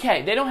 it's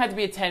okay. They don't have to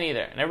be a 10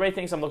 either. And everybody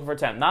thinks I'm looking for a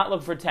 10. I'm not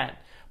looking for a 10.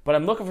 But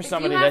I'm looking for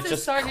somebody if you have that to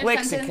just start your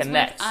clicks and sentence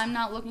connects. with, I'm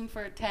not looking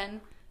for a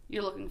 10.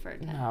 You're looking for a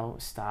 10. No,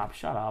 stop.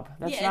 Shut up.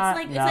 That's it's not,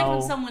 like no. it's like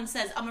when someone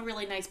says, "I'm a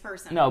really nice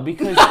person." No,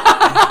 because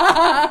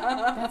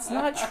that's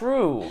not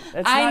true.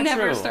 That's I not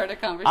never true. start a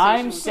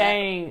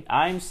conversation.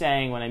 I'm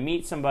saying when I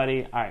meet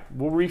somebody, all right,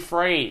 we'll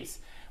rephrase.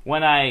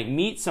 When I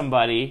meet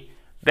somebody,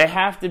 they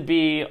have to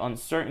be on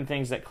certain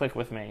things that click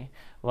with me.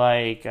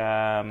 Like, you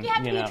have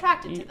to be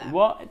attracted to them.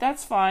 Well,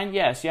 that's fine.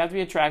 Yes, you have to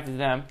be attracted to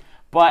them.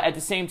 But at the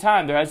same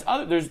time,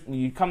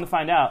 you come to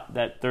find out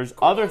that there's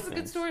other things. That's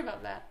a good story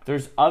about that.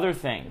 There's other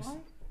things.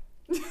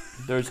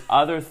 There's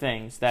other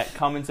things that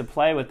come into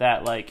play with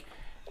that. Like,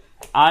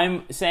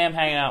 I'm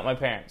hanging out with my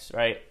parents,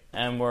 right?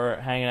 And we're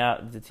hanging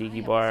out at the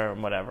tiki bar or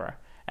whatever.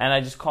 And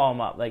I just call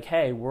them up, like,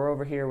 hey, we're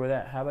over here with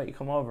that. How about you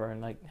come over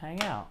and, like,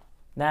 hang out?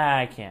 Nah,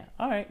 I can't.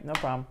 All right, no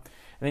problem.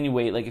 And then you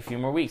wait, like, a few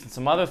more weeks, and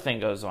some other thing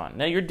goes on.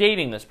 Now you're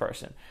dating this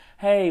person.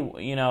 Hey,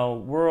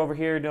 we're over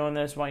here doing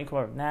this. Why don't you come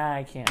over? Nah,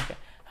 I can't. Okay.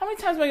 How many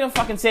times am I going to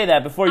fucking say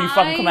that before you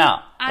fucking come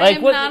out? I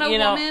am not a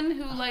woman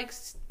who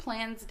likes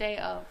plans day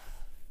of.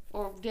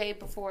 Or day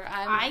before.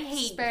 I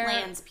hate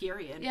plans,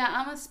 period. Yeah,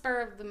 I'm a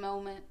spur of the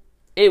moment.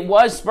 It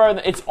was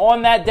it's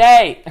on that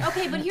day.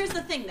 Okay, but here's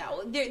the thing,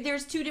 though.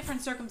 There's two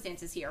different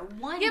circumstances here.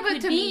 One, yeah, but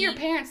to meet your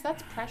parents,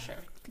 that's pressure.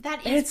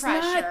 That is pressure.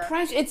 It's not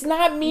pressure. It's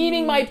not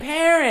meeting my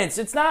parents.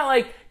 It's not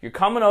like you're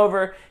coming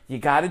over, you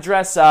got to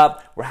dress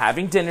up, we're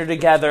having dinner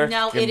together.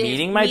 No, you're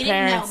meeting my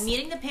parents. No,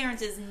 meeting the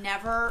parents is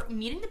never...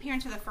 Meeting the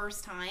parents for the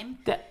first time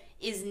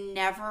is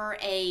never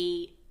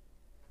a...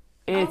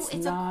 It's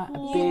not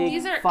a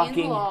big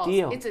fucking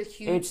deal. It's a huge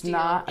deal. It's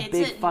not a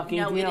big fucking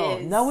deal.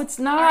 It is. No, it's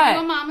not. Are you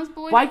a mama's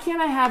boy? Why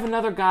can't I have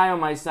another guy on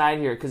my side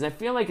here? Because I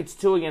feel like it's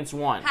 2 against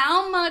 1.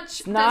 How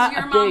much does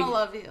your mama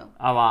love you?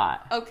 A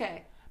lot.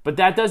 Okay. But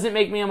that doesn't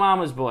make me a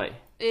mama's boy.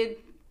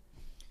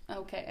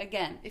 Okay,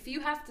 again, if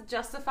you have to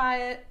justify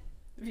it...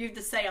 If you have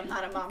to say I'm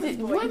not a mama's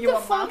boy, what the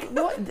fuck?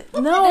 No,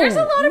 there's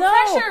a lot of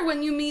pressure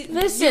when you meet...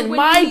 Listen,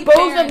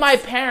 both of my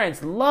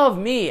parents love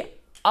me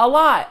a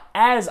lot,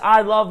 as I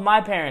love my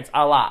parents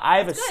a lot. I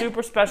have a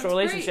super special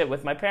relationship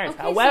with my parents.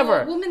 Okay,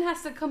 However, so a woman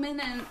has to come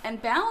in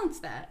and balance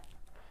that.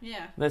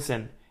 Yeah.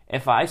 Listen,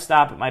 if I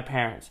stop at my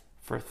parents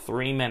for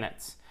 3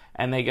 minutes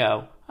and they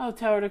go, "Oh,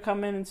 tell her to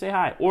come in and say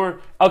hi,"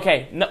 or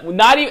okay,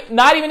 not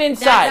even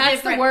inside.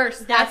 That's the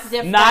worst. That's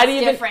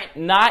different.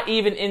 Not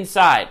even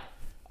inside.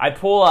 I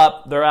pull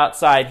up, they're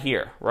outside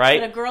here, right?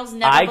 But a girl's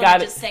never going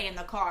to just stay in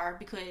the car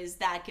because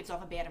that gives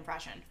off a bad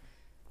impression.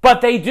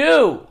 But they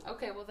do.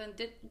 Okay, well then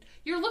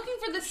you're looking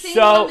for the same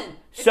woman.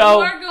 If you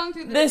are going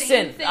through the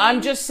same thing.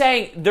 I'm just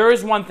saying there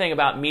is one thing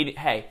about meeting.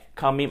 Hey,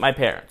 come meet my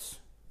parents,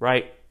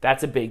 right?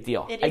 That's a big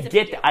deal.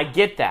 I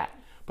get that.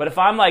 But if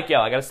I'm like,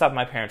 yo, I got to stop at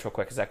my parents real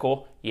quick. Is that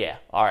cool? Yeah.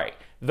 All right.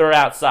 They're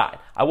outside.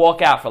 I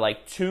walk out for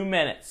like 2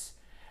 minutes.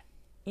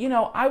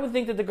 I would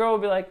think that the girl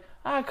would be like,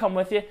 I'll come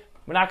with you.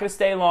 We're not going to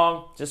stay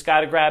long. Just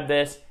got to grab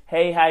this.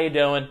 Hey, how you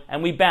doing?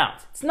 And we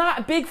bounce. It's not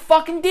a big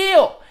fucking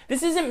deal.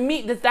 This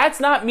isn't that's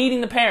not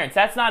meeting the parents.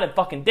 That's not a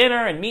fucking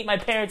dinner and meet my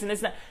parents and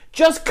this and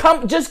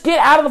that. Just get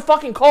out of the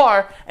fucking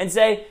car and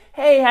say,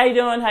 hey, how you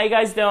doing? How you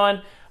guys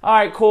doing? All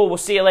right, cool. We'll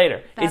see you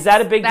later. Is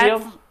that a big deal?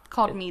 That's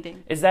called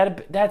meeting.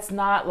 That's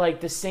not like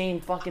the same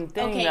fucking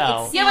thing,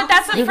 though. Yeah, but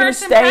that's a You're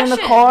first gonna stay in the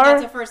car?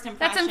 That's a first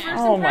impression.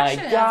 Oh my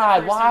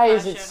God, why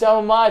is it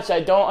so much?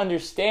 I don't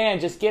understand.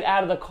 Just get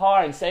out of the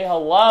car and say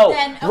hello.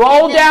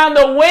 Roll down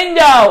the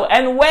window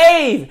and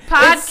wave.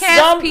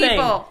 Podcast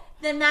people.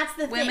 Then that's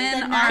the thing.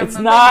 It's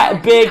not a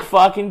big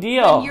fucking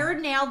deal. When you're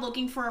now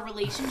looking for a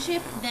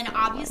relationship, then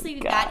obviously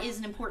that is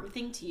an important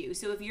thing to you.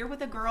 So if you're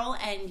with a girl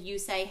and you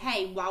say,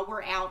 hey, while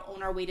we're out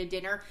on our way to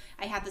dinner,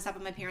 I have this up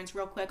with my parents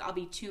real quick, I'll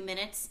be 2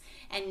 minutes,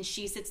 and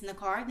she sits in the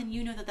car, then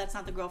you know that that's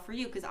not the girl for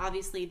you because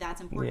obviously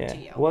that's important to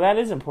you. Well, that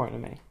is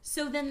important to me.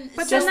 So then...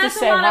 But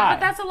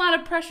that's a lot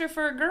of pressure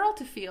for a girl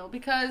to feel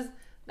because...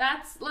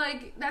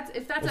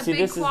 If that's a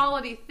big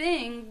quality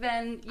thing,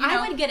 then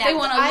I would get they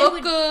want to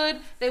look good.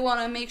 They want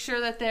to make sure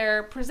that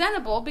they're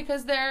presentable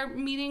because they're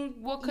meeting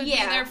what could be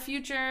their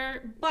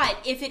future. But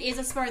if it is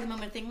a spur of the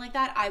moment thing like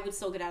that, I would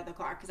still get out of the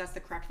car because that's the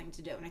correct thing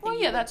to do, and I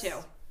think you would too.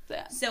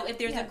 So if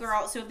there's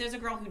a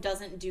girl who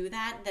doesn't do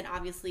that, then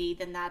obviously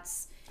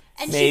that's.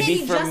 And maybe she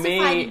may be for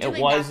me it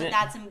wasn't.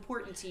 That's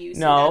important to you.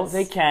 So no,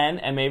 they can,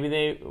 and maybe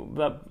they,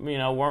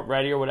 weren't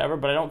ready or whatever.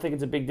 But I don't think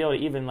it's a big deal to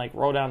even like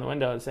roll down the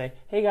window and say,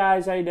 "Hey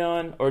guys, how you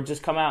doing?" Or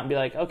just come out and be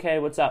like, "Okay,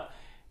 what's up?"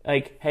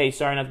 Like, "Hey,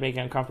 sorry not to make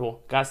you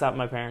uncomfortable. Gotta stop with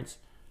my parents."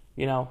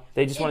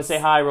 They just want to say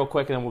hi real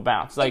quick and then we'll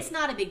bounce. Like, it's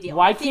not a big deal.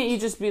 Why can't you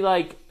just be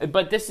like?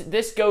 But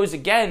this goes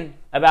again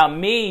about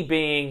me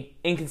being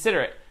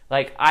inconsiderate.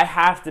 Like I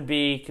have to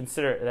be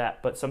considerate of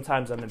that, but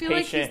sometimes I'm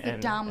impatient like he's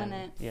the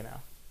dominant.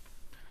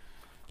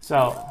 So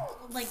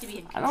I like to be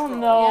in control. I don't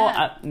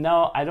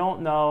know. I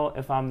don't know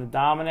if I'm the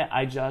dominant.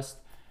 I think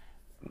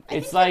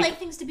you like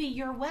things to be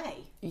your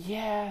way.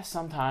 Yeah,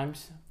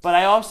 sometimes, but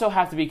I also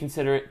have to be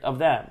considerate of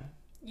them.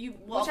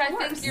 Which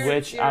I think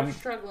you're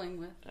struggling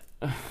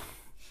with.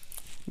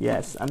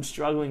 Yes, I'm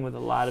struggling with a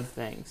lot of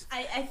things.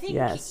 I think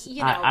yes.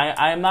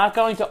 I'm not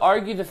going to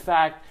argue the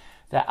fact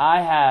that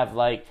I have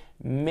like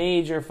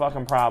major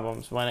fucking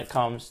problems when it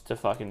comes to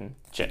fucking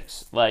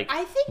chicks. Like,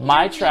 I think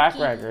my track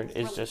record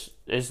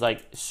is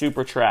like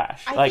super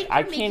trash. I like, think you're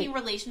I can't making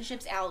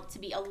relationships out to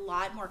be a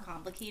lot more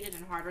complicated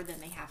and harder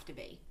than they have to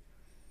be.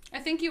 I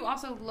think you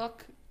also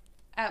look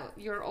at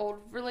your old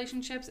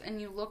relationships and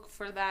you look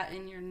for that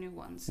in your new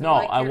ones. So no,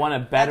 like I want to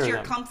better them. That's your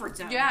them. comfort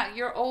zone. Yeah,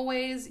 you're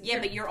always...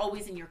 but you're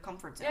always in your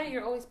comfort zone. Yeah,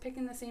 you're always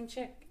picking the same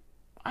chick.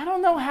 I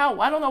don't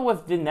know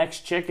if the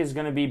next chick is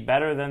going to be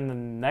better than the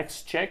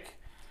next chick.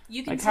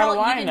 You can tell.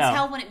 You can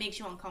tell when it makes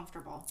you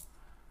uncomfortable.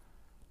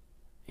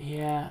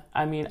 Yeah,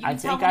 I mean, I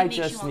think I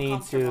just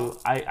need to.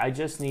 I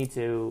just need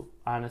to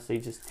honestly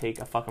just take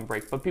a fucking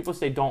break. But people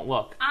say don't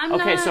look.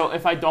 So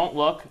if I don't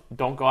look,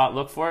 don't go out and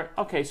look for it.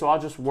 Okay, so I'll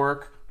just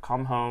work,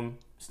 come home,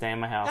 stay in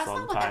my house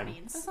all the time.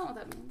 That's not what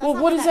that means.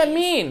 Well, what does that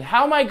mean?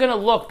 How am I going to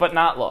look but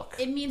not look?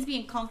 It means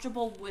being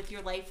comfortable with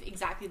your life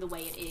exactly the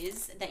way it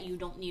is, that you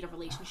don't need a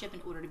relationship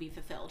in order to be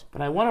fulfilled.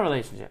 But I want a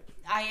relationship.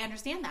 I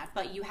understand that,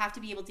 but you have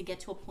to be able to get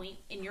to a point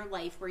in your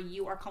life where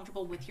you are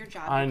comfortable with your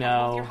job, you're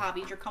comfortable with your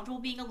hobbies, you're comfortable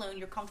being alone,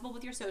 you're comfortable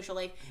with your social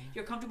life,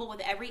 you're comfortable with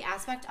every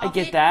aspect of it.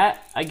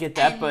 I get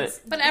that,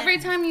 but every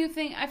time you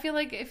think, I feel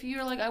like if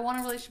you're like, I want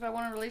a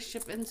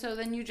relationship, and so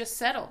then you just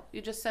settle.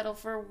 You just settle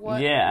for what...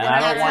 Yeah,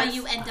 and that's why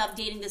you end up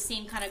dating the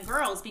same kind of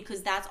girls,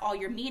 because that's all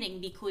you're meeting,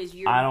 because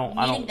you're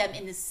meeting them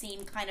in the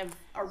same kind of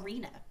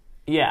arena.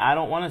 Yeah, I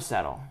don't want to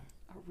settle.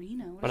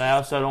 Arena? But I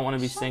also don't want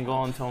to be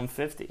single until I'm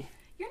 50.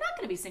 You're not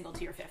going to be single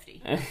till you're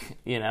 50.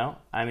 You know,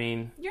 I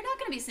mean... You're not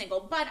going to be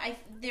single, but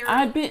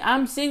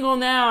I'm single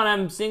now, and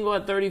I'm single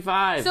at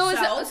 35.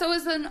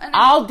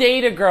 I'll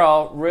date a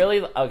girl,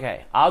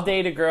 I'll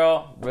date a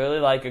girl, really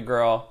like a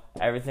girl,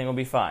 everything will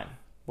be fine.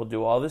 We'll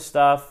do all this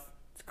stuff,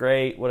 it's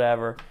great,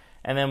 whatever.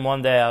 And then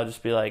one day I'll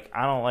just be like,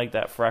 I don't like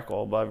that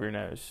freckle above your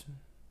nose.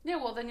 Yeah,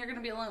 well, then you're going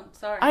to be alone.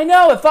 Sorry. I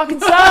know, it fucking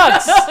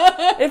sucks.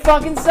 It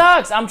fucking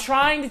sucks. I'm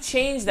trying to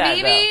change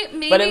that,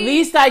 maybe. But at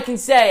least I can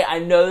say, I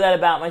know that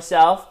about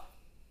myself.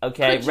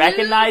 Okay,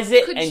 recognize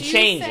it and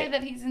change it. Could you say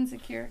that he's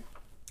insecure?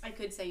 I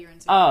could say you're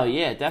insecure. Oh,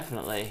 yeah,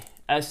 definitely.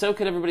 So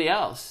could everybody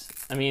else.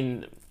 To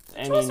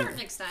a certain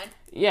extent.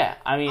 Yeah,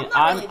 I mean,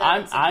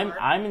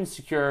 I'm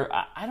insecure.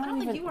 I don't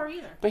think you are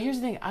either. But here's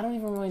the thing, I don't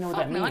even really know what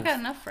that means. I got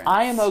enough friends.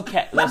 I am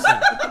okay.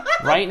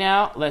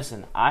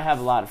 Listen, I have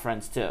a lot of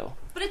friends too.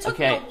 But it took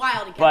me a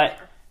while to get there. But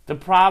the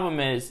problem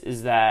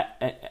is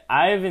that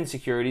I have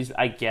insecurities,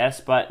 I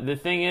guess, but the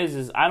thing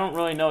is I don't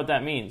really know what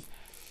that means.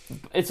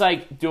 It's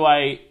like,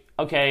 I'm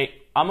okay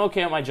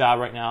with my job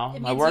right now.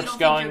 My work's going. You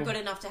don't think you're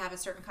good enough to have a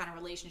certain kind of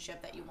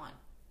relationship that you want.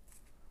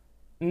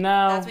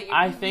 No,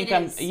 I think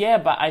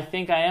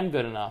I am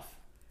good enough.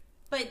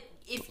 But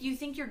if you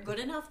think you're good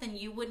enough, then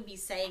you wouldn't be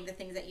saying the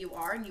things that you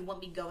are, and you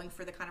wouldn't be going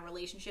for the kind of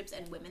relationships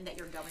and women that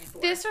you're going for.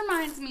 This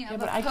reminds me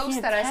of a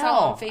post that I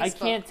saw on Facebook. I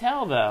can't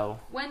tell,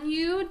 though. When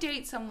you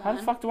date someone... How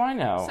the fuck do I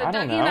know? So I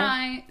don't know.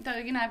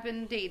 Dougie and I have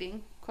been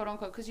dating, quote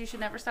unquote, because you should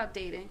never stop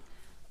dating,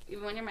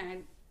 even when you're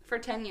married, for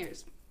 10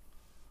 years.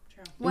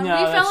 True. When we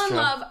fell in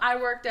love, I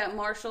worked at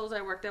Marshall's,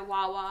 I worked at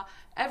Wawa.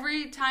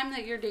 Every time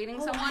that you're dating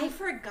someone... I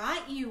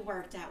forgot you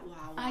worked at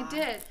Wawa. I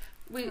did.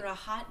 For a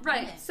hot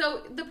minute. Right.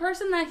 So the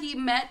person that he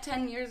met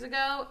 10 years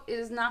ago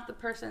is not the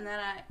person that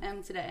I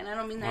am today. And I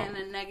don't mean that in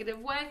a negative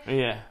way.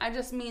 Yeah. I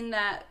just mean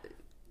that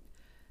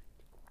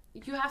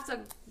you have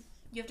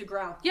to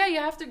grow. Yeah, you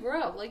have to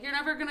grow. Like, you're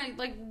never gonna,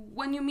 like,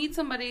 when you meet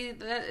somebody,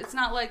 that it's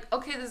not like,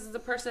 okay, this is the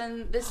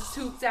person, this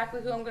is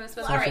exactly who I'm gonna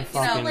spend. All right,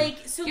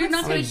 you're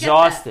not I'm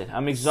exhausted.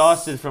 I'm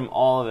exhausted from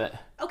all of it.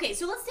 Okay,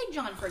 so let's take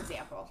John, for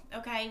example.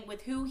 Okay,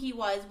 with who he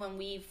was when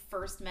we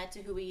first met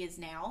to who he is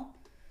now.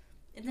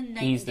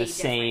 He's the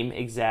same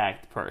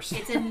exact person.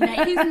 It's a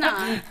night. He's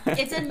not.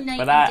 It's a night.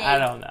 But and day. I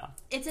don't know.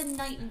 It's a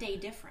night and day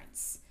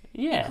difference.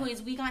 Yeah.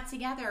 Because we got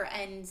together,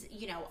 and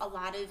a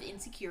lot of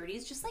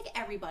insecurities, just like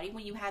everybody,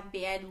 when you have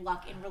bad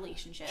luck in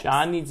relationships.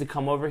 John needs to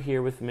come over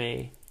here with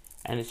me,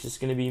 and it's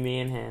just gonna be me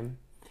and him,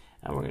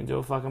 and we're gonna do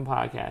a fucking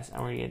podcast,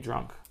 and we're gonna get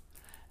drunk.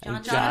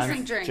 John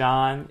doesn't drink.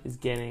 John is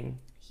getting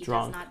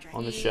drunk does not drink.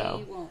 on the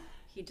show. He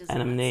won't.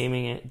 And I'm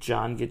naming it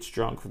John Gets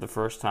Drunk for the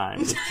first time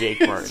with Jake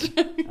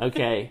Burton.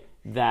 Okay.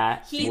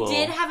 That he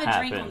did have a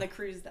drink on the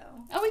cruise, though.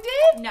 Oh, he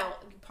did? No,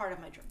 part of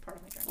my drink.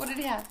 What did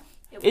he have?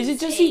 Is it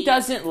just he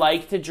doesn't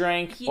like to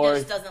drink? He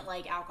just doesn't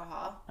like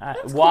alcohol.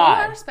 That's why?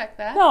 Cool. I respect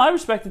that. No, I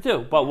respect it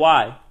too. But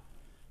why?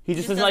 He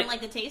just doesn't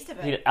like the taste of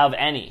it. Of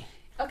any.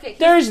 Okay.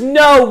 There's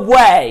no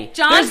way.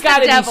 There's got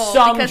to be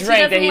some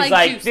drink that he's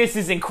like, this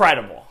is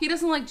incredible. He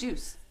doesn't like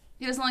juice.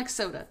 He doesn't like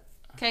soda.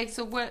 Okay,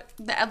 so what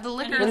the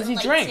liquor? What does he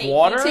drink?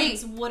 Water? He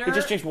drinks water. He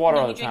just drinks water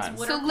all the time.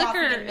 So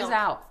liquor is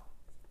out.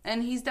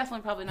 And he's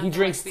definitely probably not. He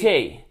drinks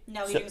tea.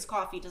 No, he drinks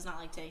coffee. Does not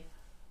like tea.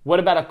 What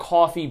about a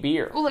coffee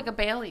beer? Oh, like a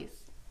Bailey's.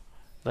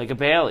 Like a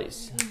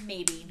Bailey's.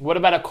 Maybe. What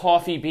about a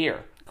coffee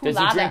beer? Does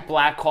he drink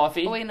black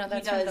coffee? Oh wait, no,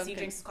 that's he does. He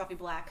drinks coffee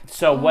black.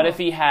 So what if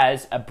he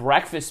has a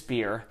breakfast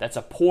beer that's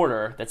a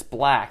porter that's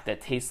black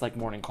that tastes like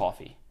morning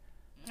coffee?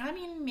 I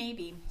mean,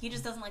 maybe. He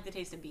just doesn't like the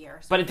taste of beer.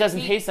 So but it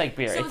doesn't taste like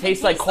beer. So it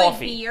tastes like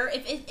coffee. Beer,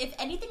 if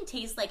anything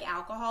tastes like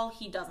alcohol,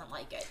 he doesn't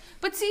like it.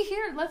 But see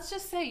here, let's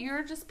just say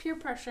you're just peer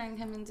pressuring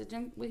him into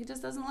drink. He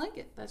just doesn't like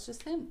it. That's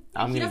just him.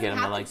 I'm going to get him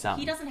to like something.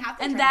 He doesn't have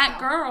to And drink that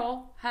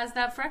girl has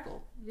that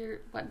freckle.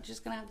 You're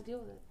just going to have to deal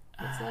with it.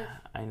 It's life.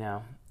 I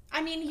know.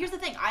 I mean, here's the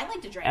thing. I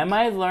like to drink. Am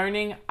I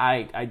learning?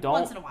 I don't.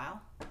 Once in a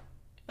while.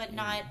 But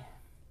not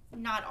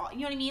all. You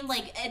know what I mean?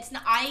 Like, it's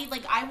not, I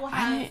will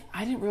have.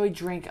 I didn't really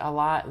drink a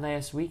lot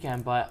last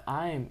weekend, but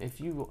I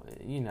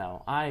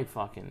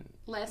fucking.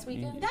 Last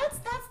weekend? That's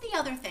the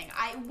other thing.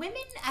 Women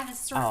at a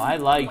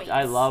certain point.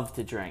 I love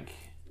to drink.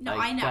 No,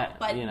 like I know, that,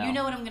 but you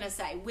know what I'm going to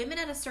say. Women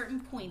at a certain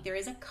point, there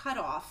is a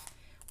cutoff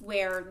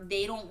where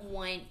they don't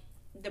want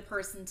the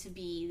person to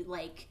be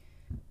like,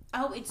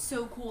 oh, it's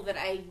so cool that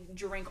I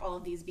drink all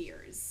of these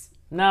beers.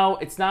 No,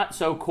 it's not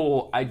so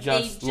cool. I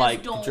just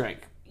like to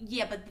drink.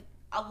 Yeah, but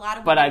a lot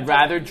of. But I'd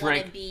rather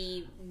drink.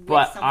 Be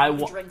with someone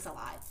who drinks a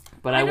lot.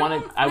 But I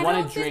want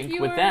to drink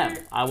with them.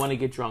 I want to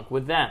get drunk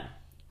with them.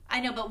 I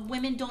know, but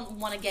women don't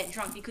want to get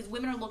drunk because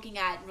women are looking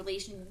at women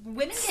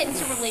get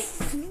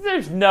into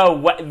There's no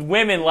way.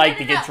 Women like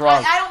to get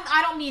drunk.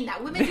 I don't mean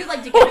that. Women do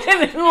like to get drunk.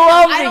 Women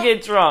love to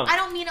get drunk. I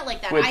don't mean it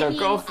like that. With their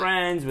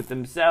girlfriends, with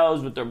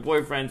themselves, with their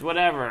boyfriends,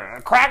 whatever.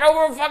 Crack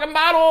over a fucking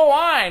bottle of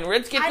wine.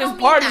 Let's get this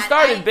party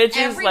started,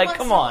 bitches. Like,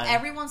 come on.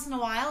 Every once in a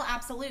while,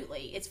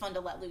 absolutely. It's fun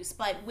to let loose.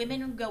 But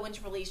women go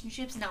into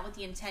relationships not with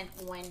the intent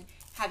on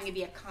having it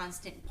be a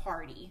constant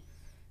party.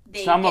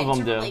 Some of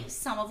them do.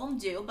 Some of them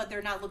do, but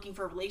they're not looking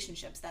for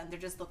relationships then. They're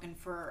just looking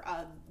for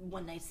a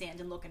one-night stand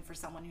and looking for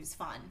someone who's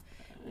fun.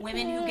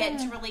 Women who get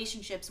into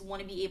relationships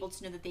want to be able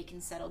to know that they can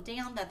settle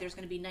down, that there's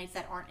going to be nights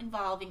that aren't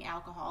involving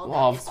alcohol.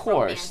 Well, of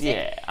course,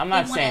 yeah. I'm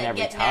not saying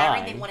every time. They want to get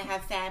married. They want to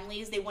have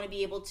families. They want to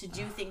be able to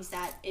do things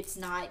that it's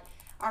not,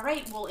 all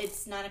right, well,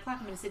 it's 9 o'clock.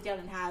 I'm going to sit down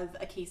and have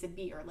a case of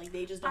beer. Like,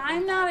 they just don't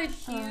I'm not a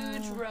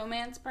huge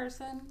romance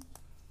person.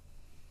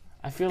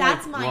 I feel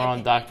like we're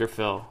on Dr.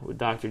 Phil with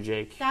Dr.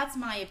 Jake. That's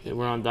my opinion.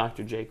 We're on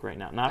Dr. Jake right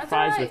now. Not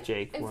fries with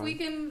Jake. If we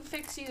can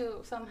fix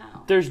you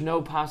somehow. There's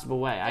no possible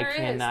way. I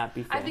cannot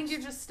be fixed. I think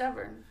you're just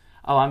stubborn.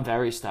 Oh, I'm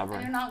very stubborn.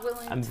 And you're not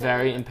willing I'm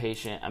very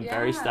impatient. I'm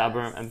very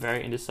stubborn. I'm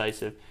very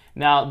indecisive.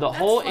 Now, the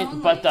whole... It is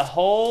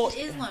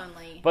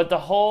lonely.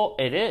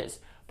 It is.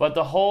 But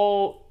the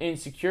whole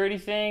insecurity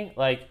thing,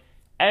 like,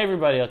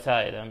 everybody will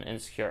tell you that I'm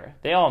insecure.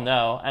 They all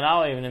know. And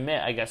I'll even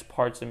admit, I guess,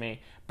 parts of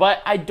me.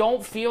 But I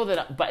don't feel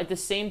that... But at the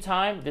same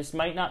time, this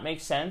might not make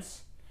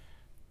sense.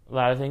 A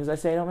lot of things I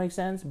say don't make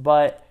sense.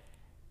 But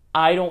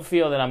I don't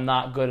feel that I'm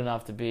not good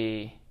enough to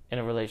be in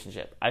a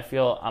relationship. I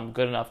feel I'm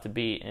good enough to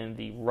be in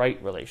the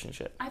right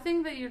relationship. I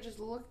think that you're just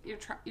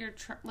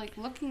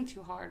looking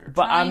too hard.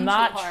 But I'm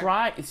not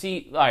trying...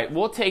 See, all right,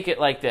 we'll take it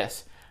like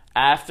this.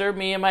 After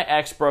me and my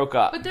ex broke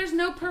up... But there's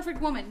no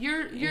perfect woman.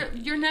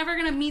 You're never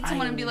going to meet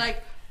someone and be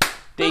like...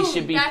 They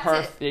should be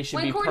perfect. They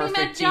should be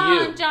perfect to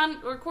you.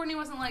 Courtney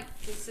wasn't like,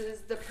 this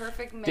is the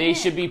perfect man. They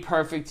should be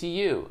perfect to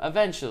you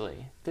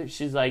eventually.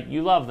 She's like,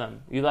 you love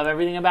them. You love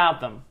everything about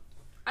them.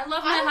 I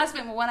love my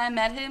husband, but when I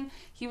met him,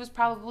 he was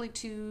probably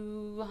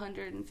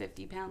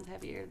 250 pounds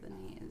heavier than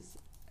he is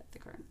at the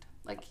current.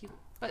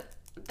 But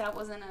that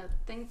wasn't a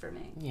thing for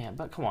me. Yeah,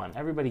 but come on,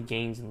 everybody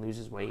gains and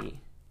loses weight.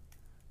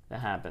 That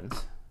happens.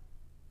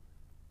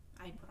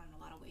 I put on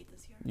a lot of weight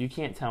this year. You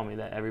can't tell me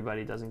that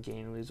everybody doesn't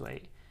gain and lose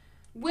weight.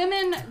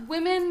 Women,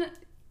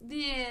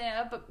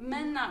 yeah, but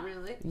men not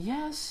really.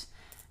 Yes.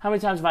 How many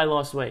times have I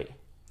lost weight?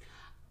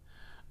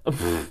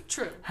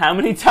 True. How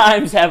many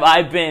times have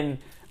I been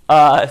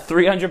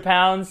 300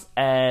 pounds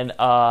and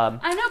I know,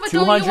 but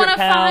 200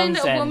 pounds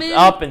and woman,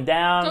 up and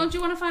down? Don't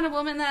you want to find a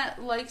woman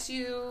that likes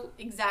you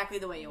exactly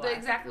the way you are?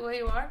 Exactly the way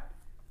you are?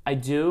 I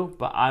do,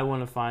 but I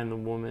want to find the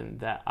woman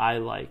that I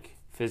like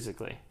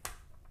physically.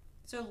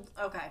 So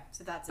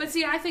that's But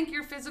see, I think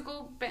your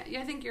physical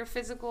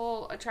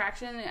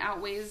attraction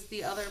outweighs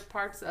the other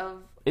parts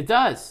of it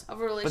does of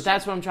a relationship. But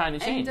that's what I'm trying to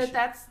change. And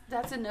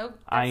that's a no.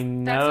 I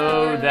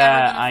know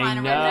that. I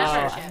know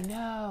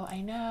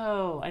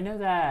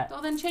that.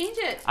 Well, then change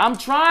it. I'm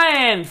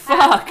trying.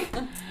 Fuck.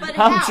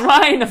 I'm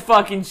trying to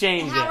fucking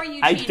change it. How are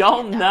you I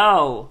don't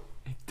know.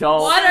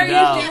 What are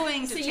you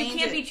doing so you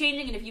can't be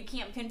changing it if you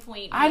can't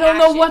pinpoint I don't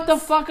know what the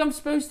fuck I'm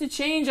supposed to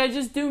change. I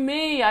just do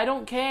me. I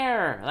don't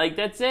care. Like,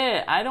 that's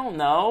it. I don't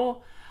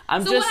know.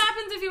 What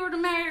happens if you were to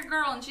marry a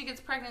girl and she gets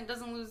pregnant and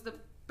doesn't lose the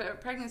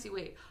pregnancy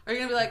weight? Are you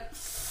going to be like,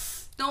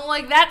 don't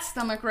like that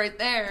stomach right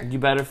there? You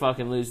better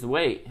fucking lose the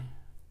weight.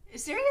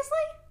 Seriously?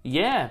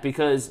 Yeah,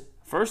 because,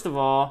 first of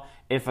all,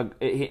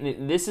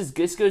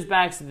 this goes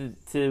back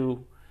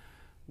to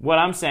what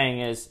I'm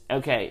saying is,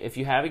 okay, if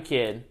you have a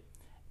kid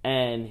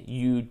and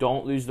you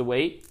don't lose the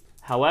weight,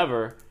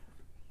 however,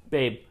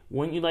 babe,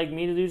 wouldn't you like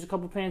me to lose a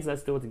couple pounds?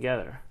 Let's do it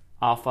together.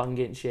 I'll fucking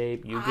get in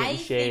shape. You get in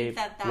shape.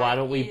 Why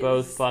don't we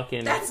both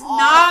fucking... That's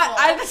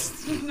not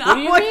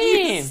what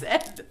you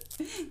said.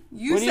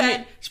 You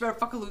said she better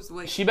fucking lose the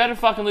weight. She better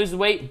fucking lose the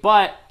weight,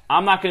 but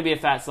I'm not going to be a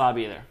fat slob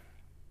either.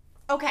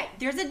 Okay,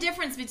 there's a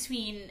difference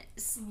between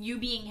you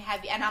being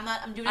heavy, and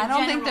I'm doing. I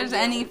don't think there's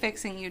any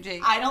fixing you,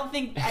 Jake. I don't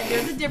think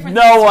there's a difference.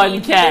 No one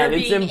can.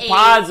 It's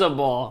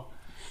impossible.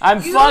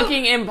 I'm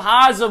fucking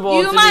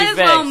impossible to be fixed. You might as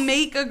well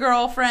make a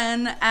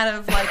girlfriend out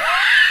of like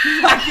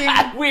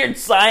fucking weird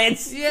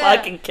science.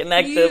 Fucking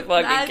connect the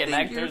fucking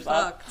connectors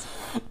up.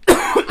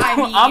 I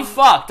mean, I'm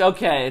fucked.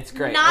 Okay, it's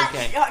great. Not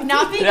being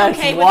That's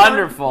okay.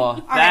 Wonderful.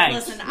 With Thanks. Right,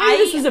 listen,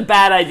 this was a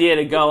bad idea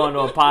to go onto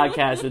a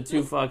podcast with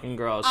two fucking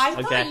girls. I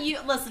thought you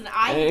listen.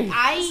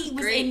 I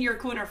was in your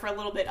corner for a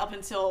little bit up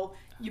until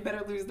you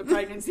better lose the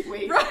pregnancy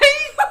weight. Right.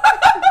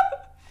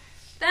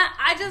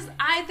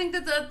 I think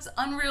that's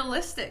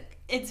unrealistic.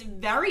 It's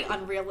very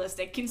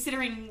unrealistic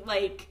considering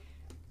like.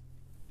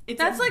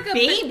 That's like a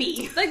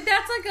baby.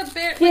 That's like a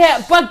bear.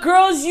 Yeah, but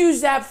girls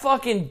use that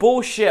fucking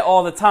bullshit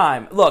all the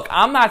time. Look,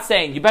 I'm not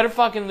saying you better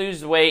fucking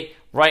lose the weight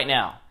right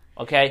now.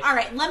 Okay. All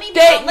right. Let me.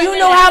 You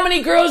know how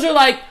many girls are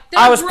like,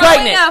 I was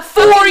pregnant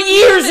 4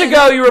 years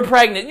ago. You were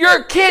pregnant.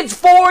 Your kid's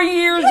 4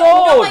 years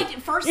old.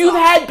 You've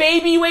had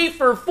baby weight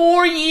for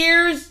 4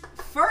 years.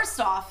 First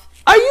off,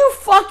 are you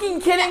fucking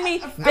kidding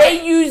me?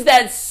 They use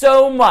that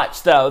so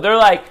much though. They're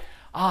like,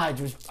 I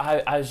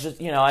was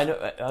just, I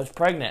was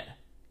pregnant.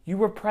 You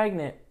were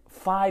pregnant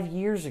 5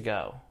 years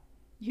ago.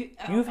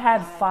 You've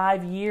had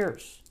 5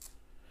 years.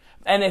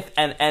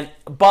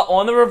 But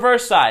on the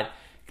reverse side,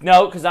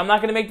 no, because I'm not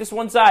going to make this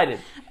one-sided.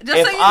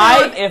 You're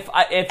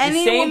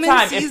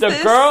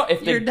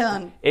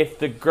done. If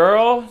the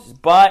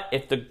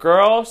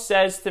girl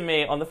says to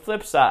me on the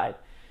flip side,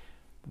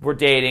 we're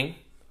dating,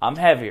 I'm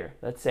heavier.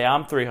 Let's say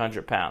I'm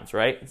 300 pounds,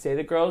 right? And say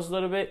the girl's a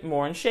little bit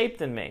more in shape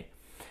than me.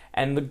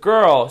 And the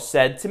girl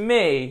said to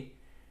me,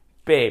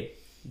 babe,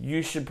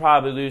 you should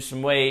probably lose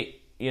some weight.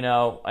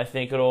 I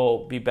think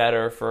it'll be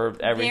better for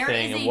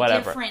everything and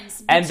whatever. There is a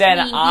difference and then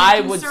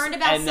I was concerned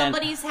about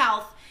somebody's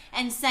health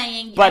and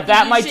saying, but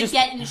that might just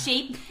get in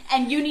shape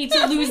and you need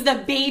to lose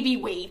the baby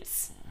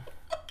weights.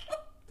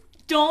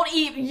 Don't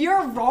eat.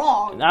 You're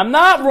wrong. I'm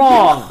not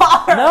wrong.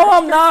 No,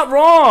 I'm not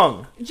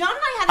wrong. John and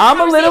I had.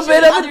 I'm a little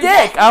bit of a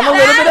dick. I'm a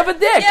little bit of a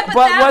dick. Yeah,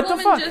 but what the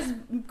fuck? Just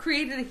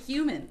created a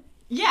human.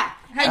 Yeah.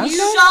 Can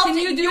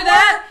you do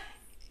that?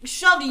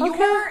 Shoved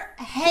your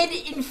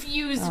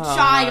head-infused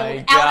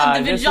child out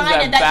of the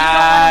vagina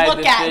that you don't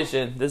want to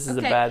look at. This is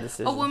a bad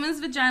decision. A woman's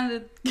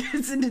vagina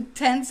gets into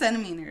 10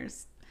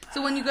 centimeters.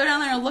 So when you go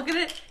down there and look at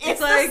it, it's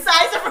like the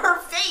size of her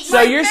face.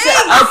 So you're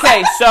saying,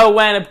 okay, so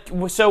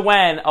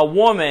when a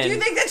woman, do you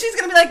think that she's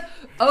gonna be like,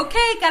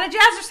 okay, gotta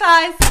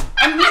jazzercise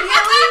immediately?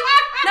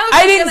 No,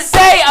 I didn't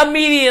say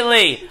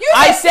immediately.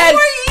 I said 4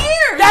 years.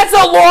 That's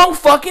a long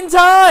fucking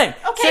time.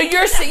 Okay. So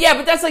you're saying,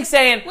 but that's like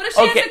saying, what if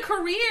she has a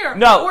career?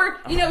 No. Or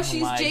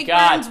she's Jake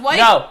Burton's wife.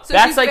 No, so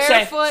that's she's like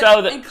saying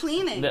and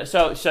cleaning.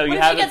 So what you if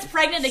have she gets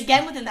pregnant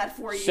again within that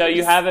 4 years? So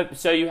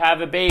you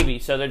have a baby.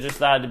 So they're just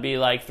allowed to be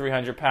like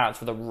 300 pounds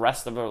for the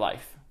rest of their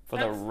life.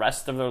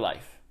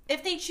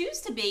 If they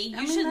choose to be,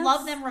 you should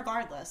love them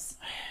regardless.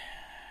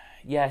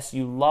 Yes,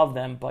 you love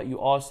them, but you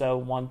also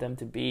want them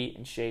to be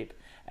in shape.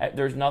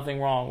 There's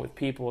nothing wrong with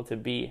people to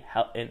be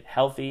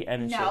healthy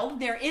and in shape. No,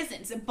 there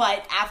isn't.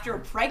 But after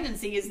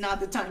pregnancy is not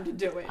the time to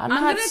do it. I'm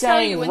not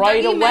saying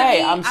right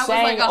away. I'm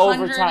saying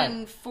over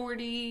time.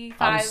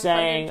 145. I'm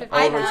saying over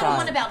I've time.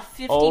 put on about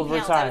 50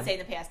 pounds, I would say, in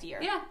the past year.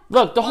 Yeah.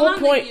 Look, the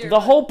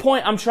whole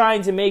point I'm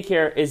trying to make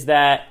here is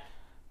that,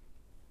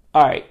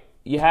 all right,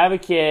 you have a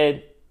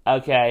kid.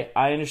 Okay,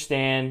 I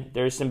understand.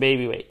 There's some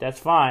baby weight. That's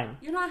fine.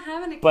 You're not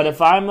having a kid. But if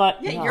I'm like,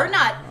 you're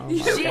not. Oh you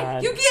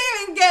can't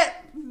even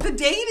get the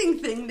dating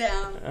thing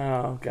down.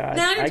 Oh God!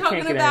 Now you're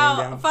talking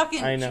about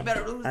fucking. I know. She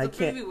better lose the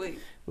baby weight.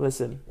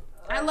 Listen.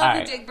 I love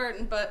you, Jake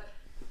Burton, but.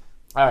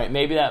 All right,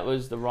 maybe that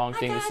was the wrong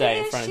thing to say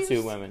in front of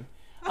two women.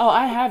 Oh,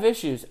 I have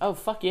issues. Oh,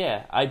 fuck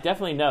yeah, I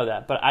definitely know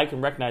that, but I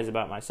can recognize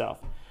about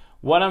myself.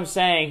 What I'm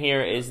saying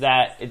here is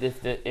that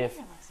if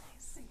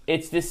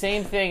it's the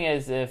same thing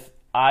as if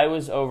I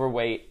was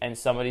overweight and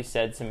somebody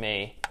said to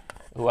me,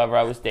 whoever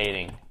I was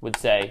dating would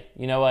say,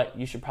 you know what,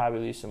 you should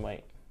probably lose some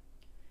weight.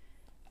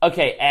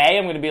 Okay,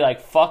 I'm going to be like,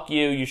 fuck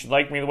you, you should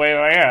like me the way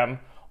that I am.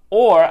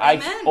 Or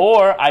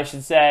I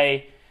should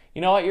say,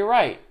 you know what, you're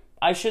right.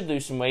 I should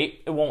lose some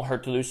weight. It won't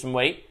hurt to lose some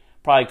weight.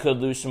 Probably could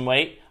lose some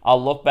weight.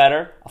 I'll look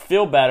better. I'll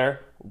feel better.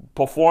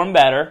 Perform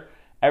better.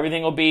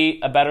 Everything will be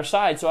a better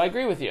side. So I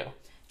agree with you.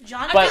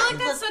 John, I feel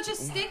like that's such a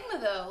stigma,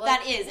 though.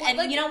 That is.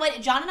 And you know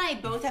what? John and I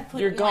both have put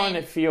You're going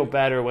to feel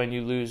better when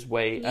you lose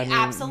weight. I mean,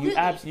 absolutely.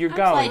 You're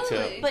going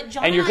to. But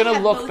John and you're going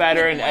to look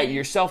better, and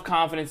your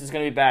self-confidence is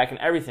going to be back and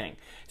everything.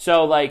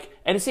 So,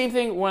 and the same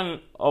thing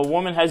when a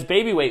woman has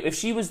baby weight. If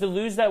she was to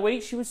lose that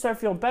weight, she would start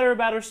feeling better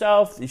about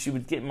herself. She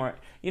would get more,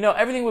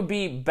 everything would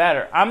be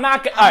better. I'm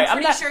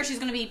pretty sure she's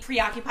going to be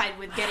preoccupied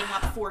with getting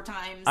up 4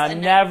 times. I'm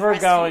never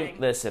going,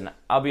 listen,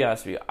 I'll be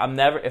honest with you.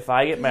 If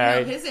I get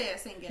married. His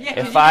ass ain't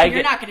getting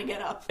you're not going to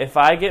get up. If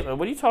I get,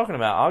 what are you talking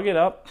about? I'll get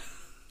up.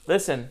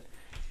 Listen.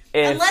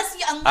 Unless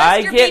your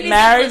baby's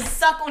able to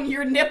suck on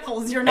your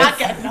nipples, you're not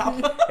getting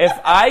up. If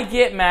I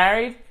get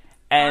married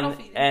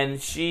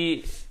and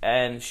she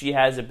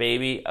has a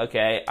baby,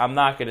 okay, I'm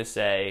not gonna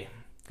say,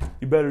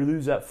 you better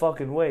lose that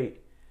fucking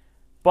weight.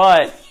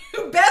 But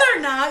you better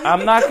not.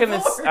 I'm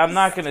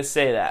not gonna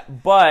say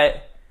that.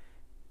 But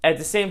at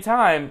the same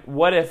time,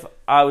 what if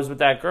I was with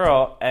that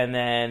girl and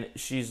then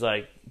she's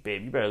like,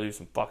 babe, you better lose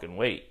some fucking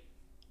weight?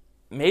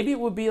 Maybe it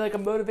would be like a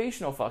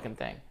motivational fucking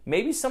thing.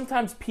 Maybe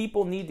sometimes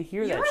people need to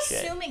hear that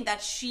shit. You're assuming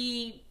that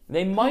she,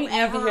 they might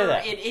need to hear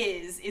that. It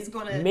is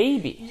gonna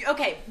maybe.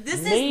 Okay,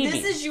 this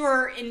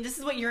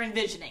is what you're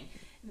envisioning,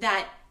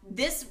 that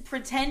this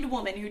pretend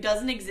woman who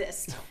doesn't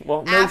exist.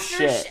 Well, no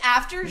shit.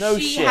 After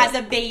she has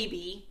a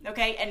baby,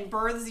 okay, and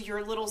births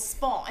your little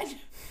spawn,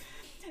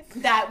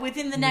 that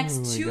within the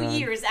next 2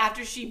 years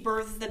after she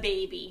births the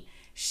baby,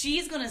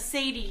 she's going to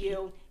say to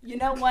you, you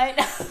know what?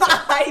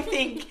 I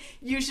think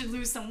you should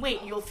lose some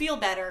weight. You'll feel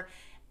better.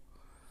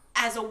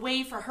 As a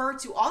way for her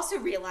to also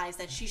realize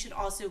that she should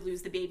also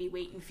lose the baby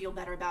weight and feel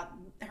better about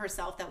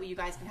herself. That way you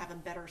guys can have a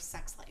better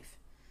sex life.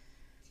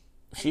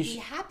 And be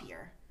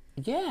happier.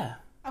 Yeah.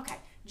 Okay.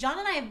 John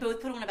and I have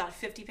both put on about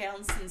 50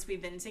 pounds since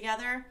we've been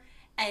together.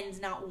 And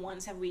not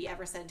once have we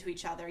ever said to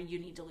each other, you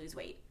need to lose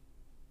weight.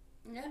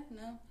 Yeah,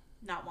 no.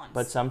 Not once.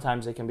 But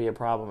sometimes it can be a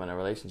problem in a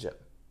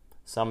relationship.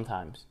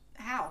 Sometimes.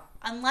 How?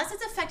 Unless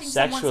it's affecting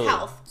someone's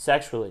health.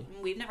 Sexually.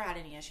 We've never had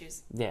any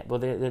issues. Yeah,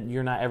 well,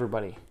 you're not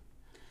everybody.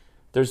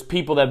 There's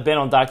people that have been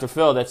on Dr.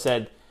 Phil that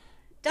said...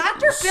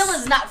 Dr. Phil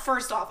is not,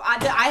 first off,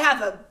 I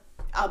have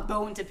a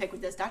bone to pick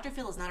with this. Dr.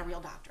 Phil is not a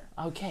real doctor.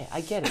 Okay,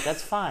 I get it.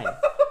 That's fine.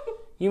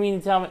 You mean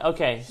to tell me...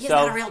 Okay, He's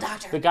not a real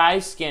doctor. The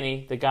guy's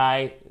skinny. The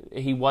guy,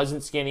 he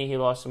wasn't skinny. He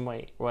lost some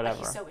weight. Whatever.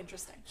 He's so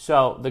interesting.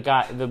 So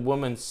the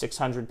woman's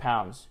 600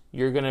 pounds.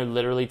 You're going to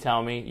literally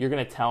tell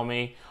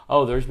me,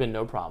 oh, there's been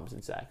no problems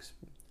in sex.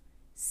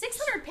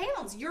 600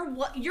 pounds?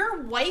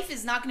 Your wife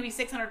is not going to be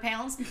 600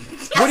 pounds?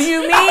 What do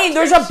you mean?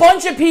 There's a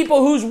bunch of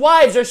people whose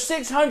wives are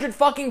 600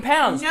 fucking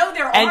pounds. No,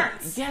 there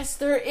aren't. Yes,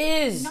 there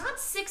is. Not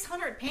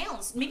 600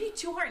 pounds. Maybe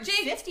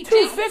 250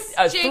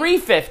 pounds.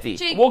 350.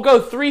 Jake, we'll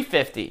go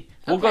 350.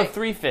 We'll go Okay.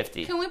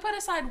 350. Can we put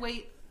aside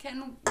weight?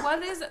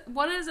 What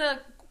is a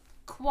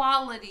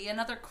quality,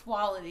 another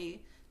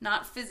quality,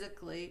 not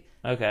physically,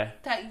 Okay.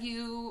 that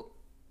you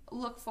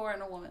look for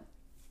in a woman?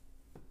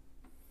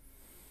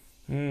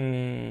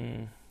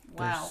 Wow.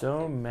 There's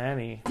so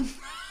many.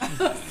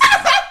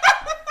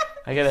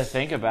 I gotta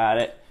think about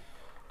it.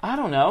 I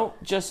don't know.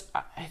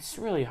 It's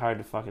really hard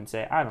to fucking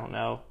say. I don't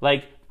know.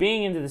 Like,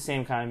 being into the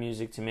same kind of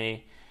music to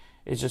me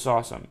is just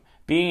awesome.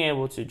 Being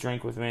able to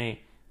drink with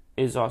me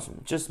is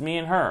awesome. Just me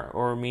and her,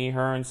 or me,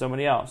 her, and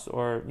somebody else.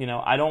 Or,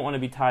 I don't want to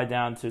be tied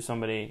down to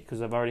somebody,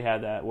 because I've already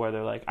had that, where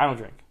they're like, I don't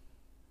drink.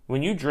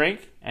 When you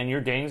drink and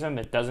you're dating someone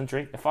that doesn't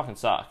drink, it fucking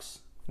sucks.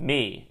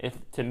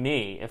 To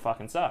me, it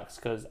fucking sucks,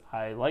 because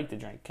I like to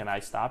drink. Can I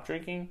stop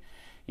drinking?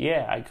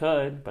 Yeah, I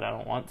could, but I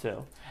don't want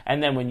to.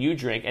 And then when you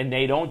drink and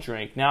they don't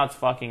drink, now it's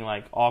fucking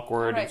like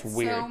awkward. Right, it's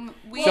weird.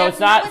 So it's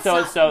not.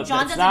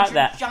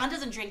 John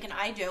doesn't drink and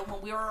I do.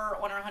 When we were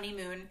on our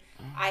honeymoon,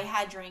 I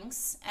had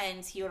drinks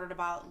and he got a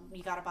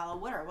bottle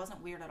of water. It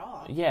wasn't weird at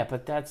all. Yeah,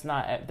 but that's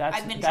not.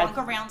 I've been drunk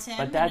around him.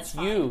 But that's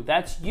you.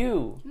 That's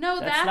you. No,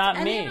 that's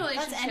not me. No,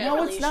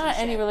 it's not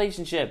any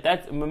relationship.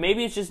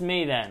 Maybe it's just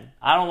me then.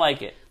 I don't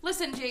like it.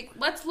 Listen, Jake.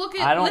 Let's look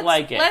at. I don't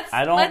like it.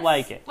 I don't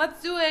like it.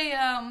 Let's do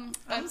a.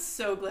 I'm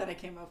so glad I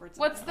came over.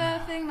 What's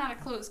the thing? Not a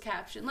closed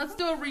caption. Let's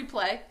do a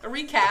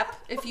recap,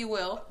 if you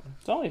will.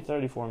 It's only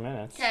 34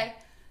 minutes. Okay.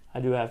 I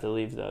do have to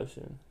leave though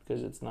soon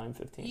because it's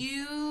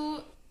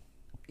 9:15.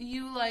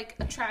 You like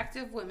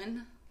attractive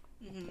women.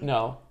 Mm-hmm.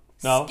 No.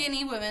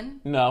 Skinny women.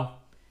 No.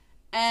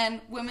 And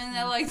women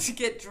that like to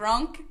get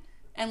drunk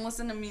and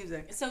listen to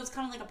music. So it's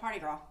kind of like a party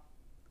girl.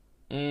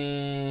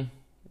 No.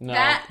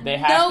 They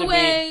have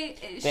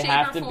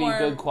to be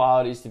good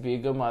qualities to be a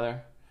good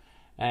mother.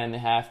 And they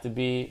have to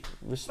be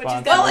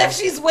responsible. Well, if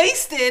she's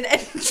wasted and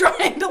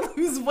trying to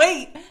lose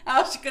weight,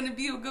 how's she going to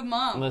be a good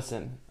mom?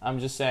 Listen, I'm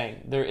just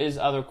saying, there is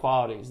other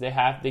qualities. They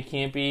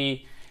can't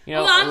be,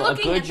 I'm a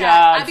good at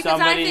job. That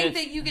because I think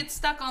that you get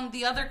stuck on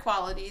the other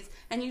qualities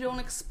and you don't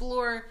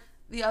explore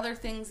the other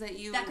things that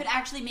could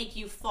actually make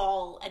you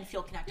fall and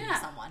feel connected to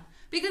someone.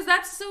 Because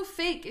that's so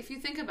fake if you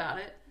think about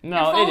it.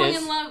 No, it is.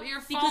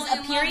 You're falling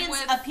in love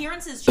with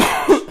appearances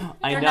change.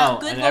 I know,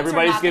 and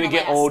everybody's going to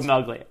get old and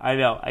ugly. I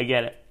know, I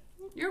get it.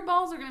 Your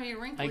balls are going to be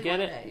wrinkly I get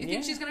one it. day. You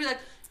think she's going to be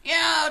like,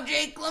 yeah,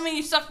 Jake, let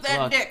me suck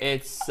that dick.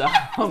 It's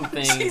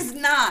something. She's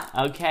not.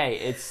 Okay,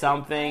 it's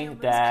something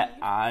that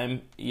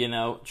I'm,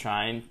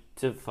 trying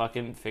to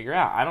fucking figure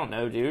out. I don't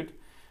know, dude.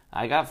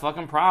 I got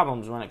fucking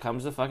problems when it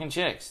comes to fucking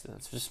chicks.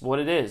 That's just what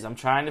it is. I'm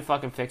trying to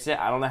fucking fix it.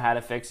 I don't know how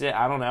to fix it.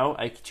 I don't know.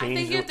 I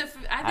think you have to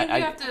fix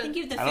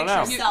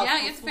yourself.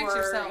 Yeah, you have to fix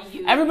yourself.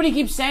 Everybody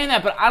keeps saying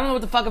that, but I don't know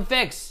what to fucking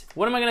fix.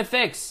 What am I going to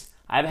fix?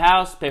 I have a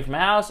house, pay for my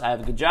house. I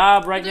have a good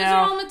job right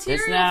now. All material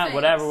this, that,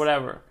 things.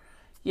 whatever.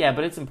 Yeah,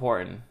 but it's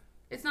important.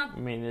 It's not. I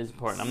mean, it is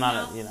important. I'm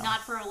not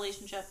not for a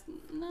relationship.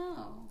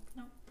 No.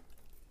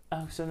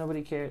 Oh, so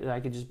nobody cares?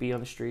 I could just be on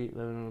the street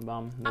living in a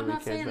bum. I'm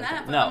not saying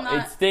that, but no,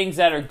 it's things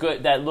that are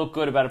good, that look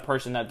good about a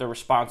person, that they're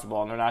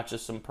responsible, and they're not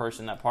just some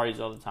person that parties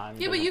all the time.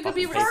 Yeah, but you could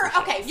be for your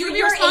age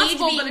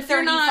being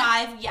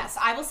 35. Yes,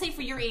 I will say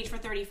for your age for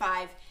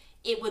 35,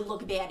 it would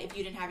look bad if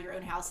you didn't have your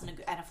own house and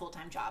a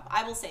full-time job.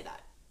 I will say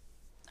that.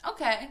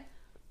 Okay.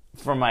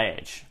 For my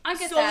age. I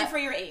get Solely that. for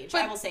your age,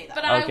 I will say that.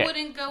 But Okay. I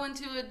wouldn't go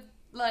into a,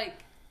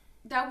 like,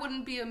 that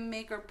wouldn't be a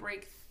make or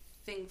break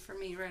thing for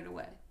me right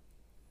away.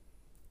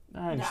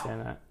 I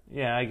understand that.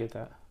 Yeah, I get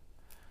that.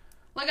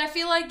 Like, I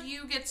feel like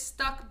you get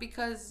stuck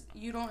because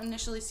you don't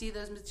initially see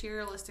those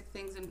materialistic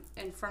things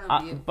in front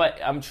of you. But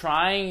I'm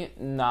trying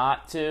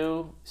not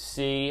to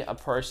see a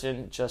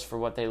person just for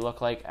what they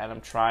look like, and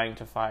I'm trying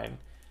to find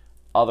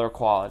other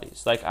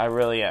qualities. Like, I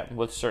really am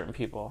with certain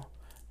people.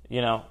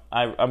 You know,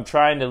 I'm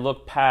trying to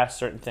look past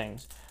certain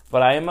things.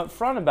 But I am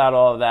upfront about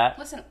all of that.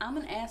 Listen, I'm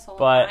an asshole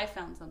but, and I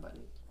found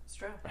somebody. It's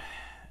true.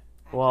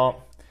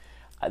 Well,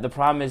 the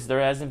problem is there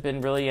hasn't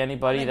been really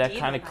anybody that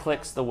kind of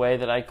clicks the way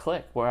that I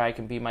click, where I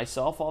can be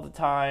myself all the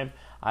time.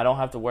 I don't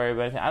have to worry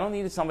about anything. I don't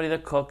need somebody to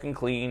cook and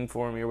clean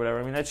for me or whatever.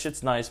 I mean, that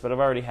shit's nice, but I've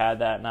already had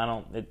that,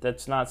 and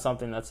that's not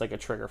something that's like a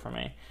trigger for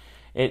me.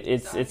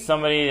 It's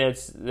somebody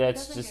that's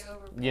just,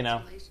 you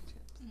know.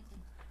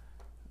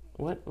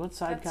 What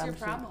side That's conversation? your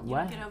problem. You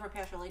don't get over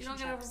past relationships.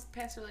 You don't get over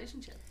past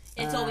relationships.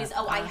 It's always,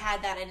 I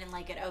had that, I didn't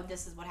like it. Oh,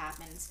 this is what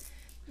happens.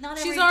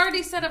 She's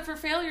already set up for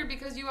failure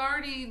because you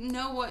already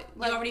know what.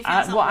 Like, you already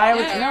found something. I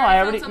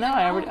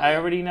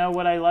already know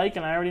what I like,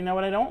 and I already know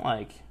what I don't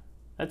like.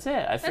 That's it.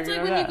 I figured it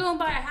out. That's like when you go and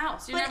buy a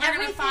house. You're never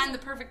going to find the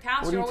perfect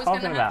house. What are You're you always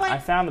talking going to about? have. I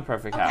found the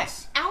perfect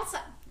house.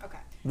 Outside. Okay.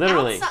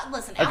 Literally.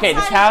 Listen. Okay,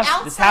 this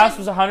house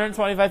was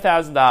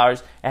 $125,000.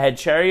 It had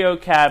cherry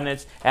oak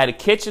cabinets. It had a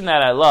kitchen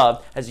that I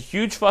loved. It has a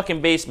huge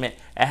fucking basement.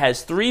 It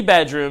has 3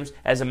 bedrooms. It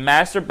has a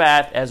master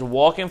bath. It has a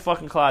walk-in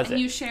fucking closet.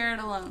 And you share it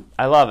alone.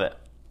 I love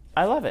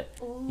it.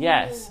 Ooh.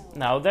 Yes.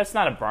 No, that's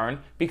not a burn.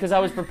 Because I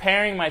was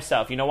preparing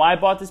myself. You know why I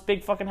bought this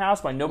big fucking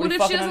house? Why nobody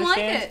fucking understands? What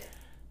if she doesn't like it?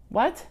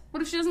 What?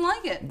 What if she doesn't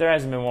like it? There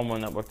hasn't been one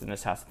woman that worked in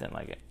this house that didn't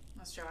like it.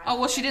 That's true. Oh,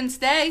 well, she didn't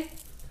stay.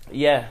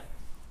 Yeah.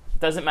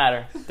 Doesn't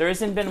matter. There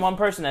hasn't been one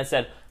person that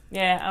said,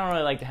 yeah, I don't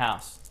really like the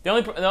house. The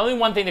only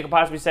one thing they could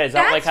possibly say is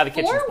I don't like how the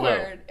kitchen's blue.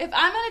 If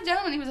I met a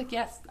gentleman, he was like,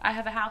 yes, I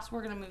have a house,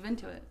 we're going to move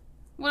into it.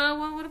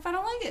 What if I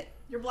don't like it?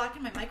 You're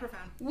blocking my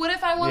microphone. What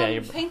if I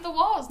want to paint the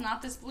walls,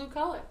 not this blue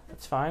color?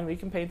 That's fine. We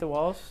can paint the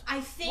walls.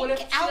 I think. What if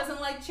she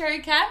doesn't like cherry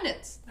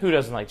cabinets? Who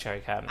doesn't like cherry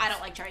cabinets? I don't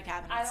like cherry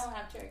cabinets. I don't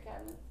have cherry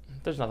cabinets.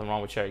 There's nothing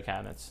wrong with cherry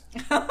cabinets.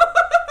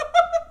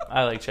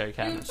 I like cherry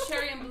cabinets.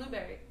 Cherry and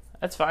blueberry.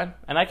 That's fine.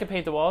 And I can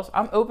paint the walls.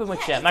 I'm open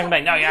with shit. I'm not going to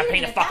be like, no, you got to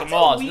paint the fucking That's a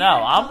walls. weird No,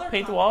 I'll color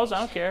paint the walls. I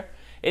don't care.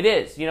 It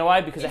is. You know why?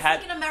 Because It's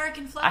like an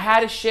American flag. I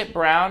had a shit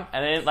brown,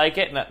 and I didn't like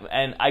it.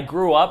 And I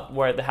grew up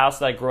where the house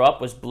that I grew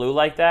up was blue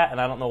like that, and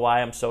I don't know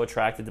why I'm so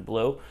attracted to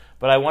blue.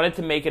 But I wanted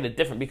to make it a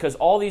different, because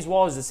all these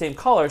walls are the same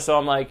color, so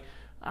I'm like,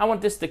 I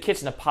want the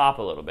kitchen to pop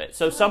a little bit.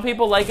 So some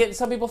people like it, and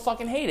some people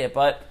fucking hate it,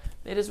 but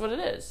it is what it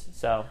is.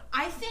 So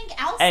I think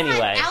outside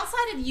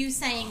of you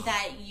saying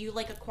that you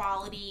like a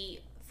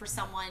quality for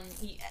someone,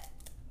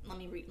 let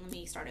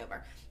me start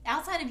over.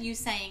 Outside of you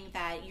saying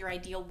that your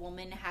ideal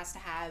woman has to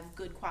have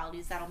good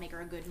qualities that'll make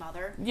her a good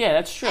mother. Yeah,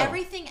 that's true.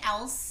 Everything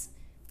else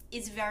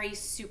is very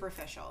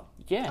superficial.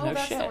 Yeah, no shit.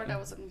 That's the word I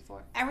was looking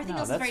for. Everything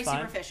else is very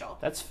superficial.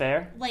 That's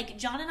fair. Like,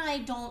 John and I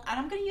don't, and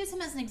I'm going to use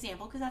him as an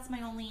example because that's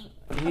my only...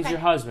 He's your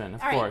husband,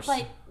 of course. All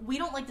right, but we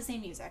don't like the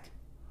same music.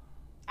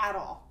 At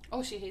all.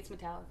 Oh, she hates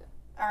Metallica.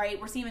 All right,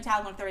 we're seeing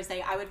Metallica on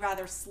Thursday. I would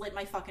rather slit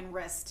my fucking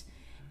wrist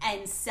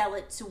and sell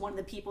it to one of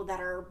the people that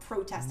are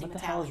protesting Metallica.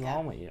 What the hell is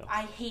wrong with you?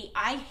 I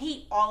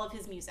hate all of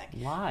his music.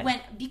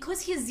 Why?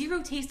 Because he has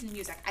zero taste in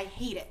music. I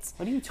hate it.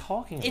 What are you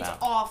talking about? It's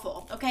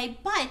awful, okay?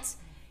 But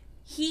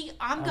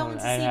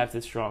I have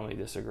to strongly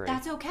disagree.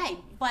 That's okay,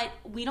 but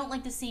we don't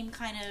like the same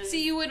kind of...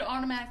 See, you would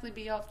automatically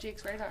be off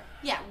Jake's radar.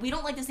 Yeah, we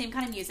don't like the same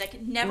kind of music.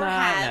 Not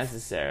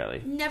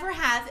necessarily. Never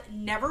have,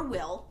 never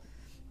will.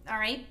 All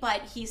right,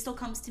 but he still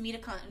comes with me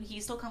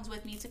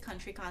to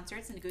country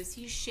concerts and goes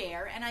to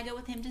Cher, and I go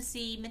with him to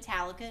see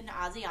Metallica and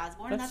Ozzy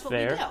Osbourne. That's what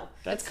we do.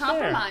 That's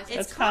compromise.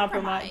 It's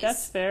compromise.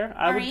 That's fair.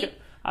 I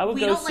would.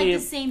 We don't like the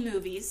same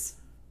movies.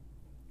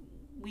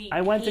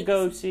 I went to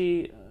go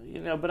see,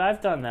 but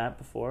I've done that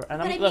before.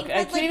 And I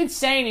can't even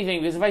say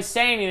anything, because if I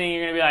say anything,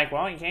 you're gonna be like,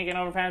 well, you can't get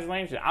over past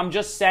relationship. I'm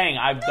just saying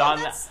I've done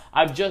that.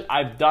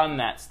 I've done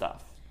that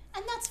stuff.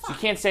 And that's fine. So you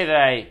can't say that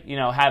I,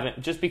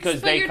 haven't, just because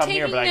they come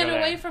here, but I go there. But you're taking it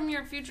away from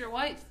your future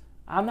wife.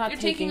 I'm not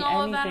taking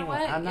all anything. of that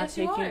away. I'm not yes,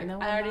 taking. you are. No,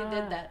 I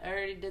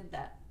already did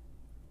that.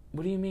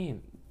 What do you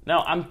mean? No,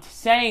 I'm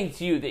saying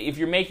to you that if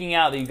you're making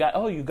out that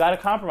you got to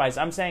compromise.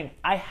 I'm saying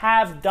I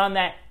have done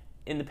that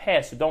in the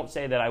past, so don't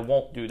say that I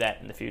won't do that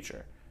in the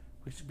future,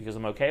 because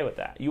I'm okay with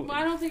that.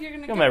 I don't think you're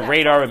going to. You have a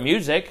radar with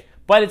music,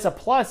 but it's a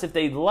plus if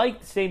they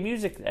like the same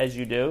music as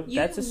you do.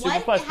 That's a super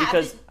plus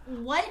because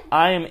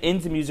I am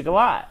into music a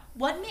lot.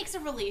 What makes a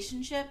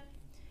relationship?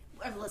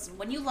 Listen,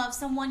 when you love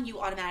someone, you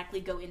automatically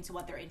go into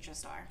what their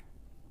interests are.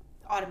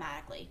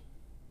 Automatically.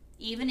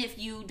 Even if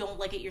you don't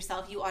like it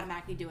yourself, you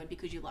automatically do it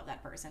because you love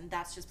that person.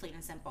 That's just plain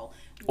and simple.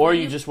 Or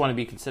you just want to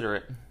be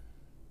considerate.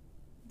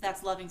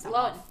 That's loving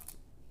someone. Love.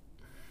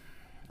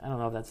 I don't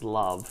know if that's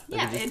love.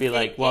 Yeah, it could just be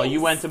like, well,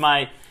 you went to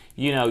my,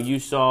 you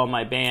saw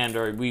my band,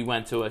 or we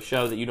went to a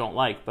show that you don't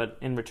like, but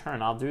in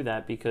return, I'll do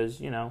that because,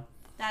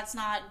 That's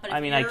not. But I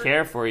mean, I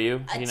care for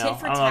you. I don't know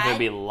if it'd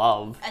be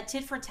love. A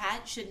tit for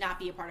tat should not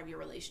be a part of your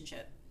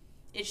relationship.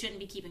 It shouldn't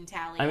be keeping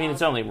tally. I mean,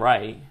 it's only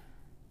right.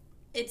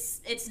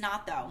 It's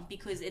not though,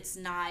 because it's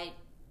not.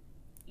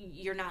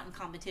 You're not in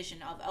competition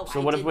of. Oh,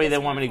 so what if they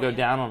want me to go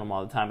down on them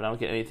all the time, but I don't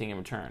get anything in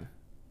return?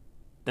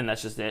 Then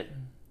that's just it.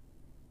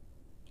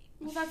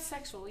 Well, that's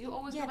sexual. You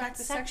always go back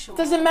to sexual.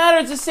 Doesn't matter.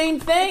 It's the same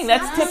thing.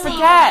 It's that's tit for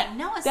tat.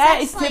 No,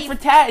 that is tit for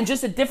tat in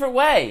just a different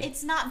way.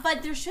 It's not,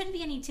 but there shouldn't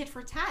be any tit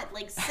for tat.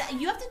 Like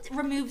you have to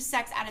remove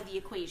sex out of the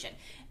equation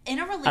in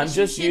a relationship. I'm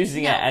just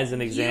using it as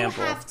an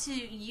example.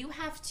 You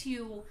have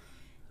to.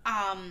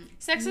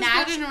 Sex is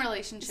good in a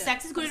relationship.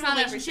 Sex is good in a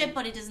relationship,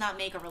 but it does not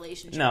make a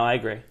relationship. No, I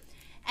agree.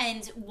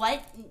 And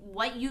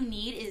what you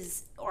need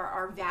is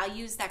are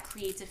values that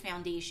creates a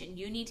foundation.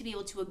 You need to be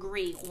able to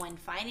agree on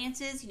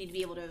finances. You need to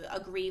be able to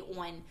agree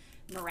on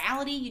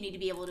morality. You need to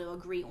be able to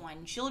agree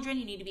on children.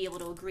 You need to be able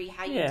to agree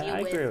how you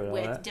deal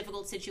with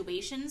difficult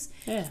situations.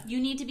 Yeah. You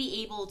need to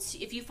be able to,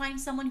 if you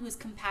find someone who is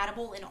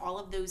compatible in all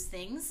of those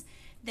things,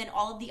 then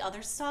all of the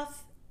other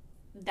stuff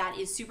that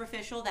is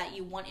superficial that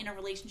you want in a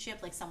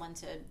relationship, like someone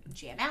to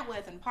jam out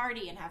with and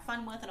party and have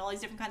fun with and all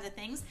these different kinds of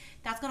things,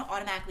 that's going to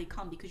automatically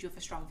come because you have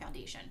a strong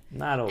foundation.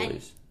 Not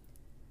always.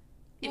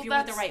 And if you're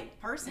with the right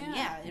person,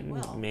 yeah, it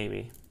will.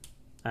 Maybe.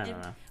 I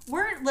don't know.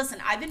 Listen,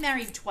 I've been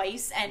married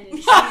twice, and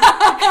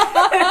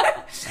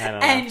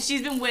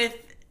she's been with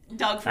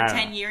Doug for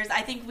 10 years.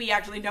 I think we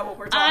actually know what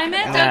we're talking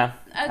about.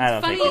 I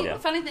don't think we do.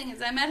 Funny thing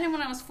is, I met him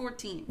when I was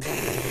 14.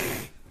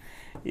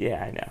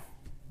 Yeah, I know.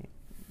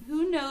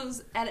 Who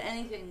knows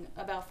anything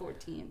about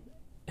 14?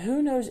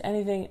 Who knows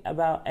anything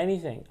about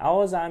anything?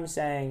 All I'm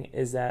saying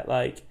is that,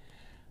 like,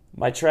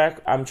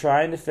 I'm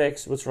trying to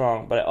fix what's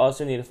wrong, but I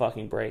also need a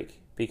fucking break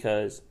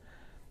because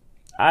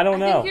I don't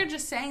know. I think you're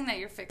just saying that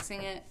you're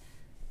fixing it.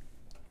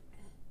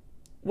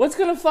 What's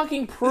going to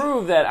fucking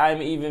prove that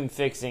I'm even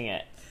fixing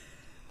it?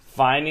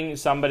 Finding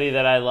somebody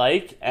that I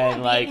like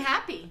and, being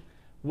happy.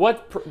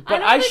 But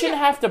I shouldn't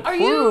have to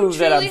prove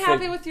that I'm... Are you truly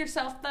happy with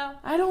yourself, though?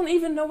 I don't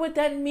even know what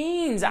that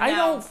means. No, I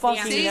don't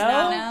fucking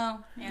know.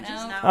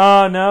 No.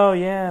 Oh, no,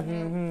 yeah.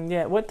 Mm-hmm,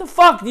 yeah. What the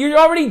fuck? You're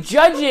already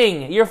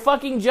judging. You're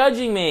fucking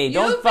judging me.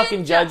 Don't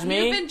fucking judge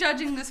me. You've been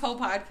judging this whole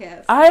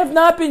podcast. I have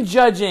not been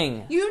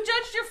judging. You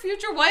judged your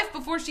future wife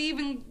before she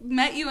even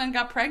met you and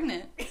got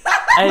pregnant.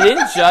 I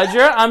didn't judge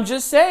her. I'm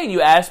just saying. You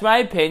asked my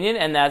opinion,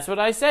 and that's what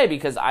I say,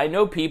 because I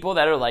know people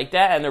that are like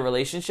that, and their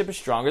relationship is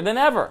stronger than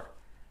ever.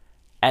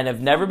 And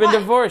have never been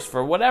divorced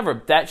for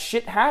whatever. That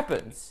shit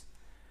happens.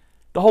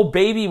 The whole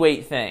baby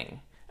weight thing.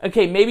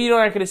 Okay, maybe you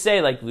aren't going to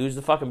say, like, lose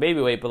the fucking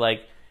baby weight, but,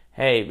 like,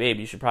 hey, babe,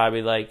 you should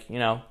probably, like,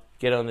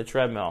 get on the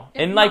treadmill.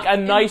 In, like, a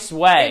nice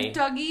way. If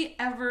Dougie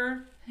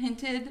ever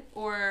hinted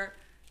or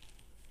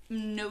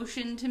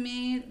notioned to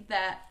me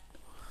that,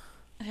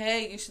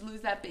 hey, you should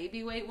lose that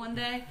baby weight one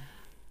day,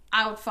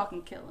 I would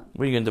fucking kill him.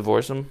 Were you going to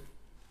divorce him?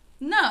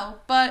 No,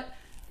 but...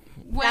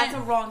 that's a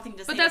wrong thing to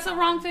say. But that's a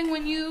wrong thing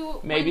when you...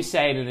 Maybe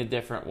say it in a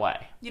different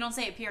way. You don't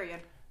say it,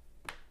 period.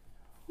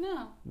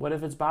 No. What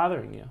if it's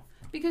bothering you?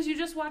 Because you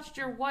just watched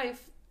your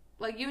wife,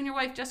 like you and your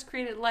wife just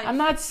created life. I'm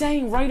not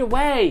saying right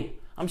away.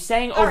 I'm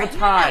saying over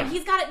time.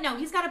 No,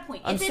 he's got a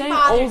point. I'm saying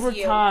over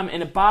time,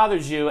 and it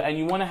bothers you, and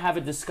you want to have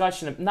a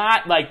discussion.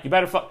 Not like, you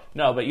better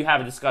no, but you have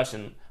a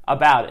discussion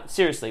about it.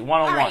 Seriously,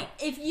 one-on-one. All right,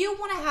 if you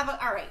want to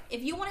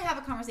have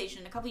a conversation,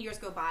 and a couple of years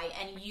go by,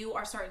 and you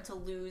are starting to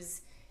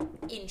lose...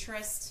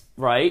 interest,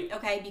 right?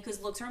 Okay,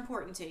 because looks are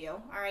important to you.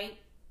 All right,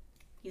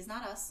 he's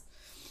not us.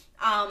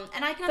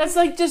 And I can. That's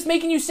like just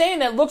making you saying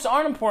that looks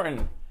aren't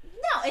important.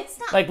 No, it's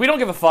not. Like we don't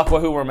give a fuck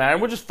who we're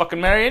marrying. We'll just fucking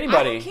marry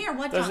anybody. I don't care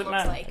what John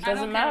looks like. It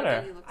doesn't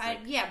matter.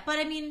 Yeah, but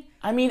I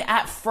mean.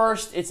 At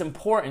first it's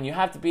important. You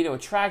have to be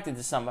attracted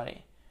to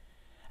somebody.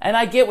 And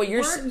I get what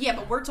you're saying. Yeah,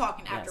 but we're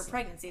talking after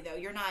pregnancy, though.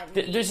 You're not.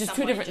 This is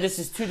two different. This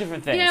is two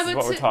different things. Yeah, is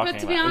what we're talking about. But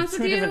to be honest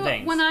with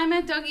you, when I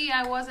met Dougie,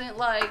 I wasn't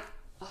like.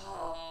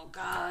 Oh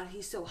God,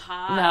 he's so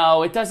hot.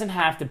 No, it doesn't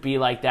have to be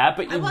like that.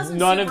 But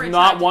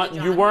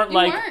you weren't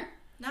like.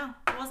 No,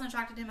 I wasn't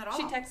attracted to him at all.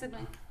 She texted me,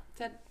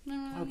 said,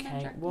 "No,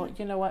 okay, well,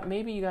 you know what?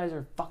 Maybe you guys are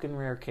a fucking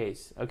rare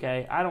case.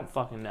 Okay, I don't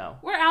fucking know.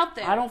 We're out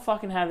there. I don't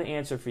fucking have the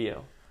answer for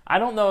you. I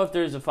don't know if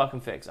there's a fucking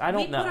fix. I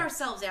don't know. We put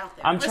ourselves out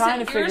there. I'm trying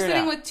to figure it out. You're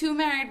sitting with two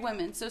married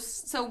women,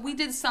 so we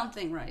did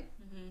something right.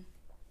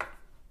 Mm-hmm.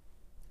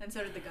 And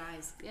so did the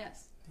guys.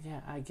 Yes.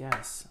 Yeah, I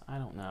guess. I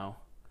don't know.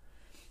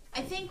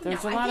 I think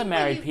there's a lot of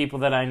married people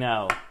that I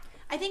know.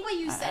 I think what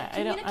you said,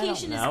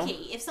 communication is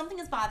key. If something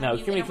is bothering you,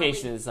 no,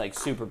 communication is like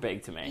super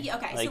big to me. Yeah,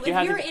 okay, like, so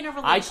if you're in a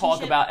relationship, I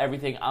talk about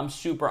everything. I'm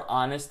super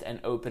honest and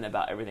open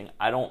about everything.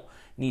 I don't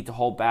need to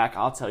hold back.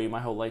 I'll tell you my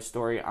whole life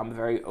story. I'm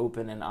very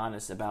open and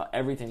honest about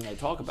everything I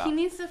talk about. He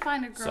needs to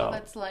find a girl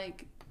that's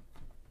like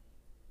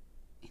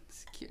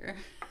insecure.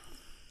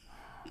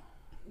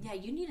 Yeah,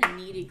 you need a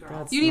needy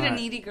girl. You need a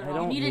needy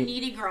girl. You need a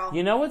needy girl.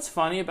 You know what's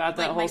funny about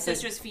that like whole my thing?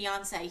 sister's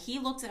fiance, he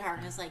looks at her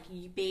and is like,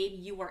 babe,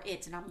 you are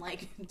it. And I'm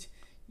like,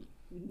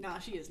 nah,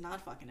 she is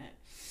not fucking it.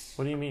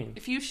 What do you mean?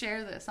 If you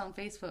share this on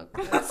Facebook,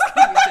 that's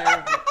gonna be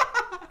terrible.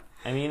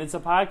 I mean, it's a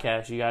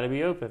podcast. You got to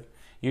be open.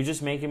 You're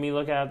just making me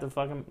look out the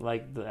fucking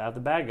out the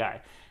bad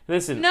guy.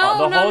 Listen, the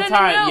whole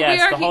time,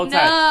 yes, the whole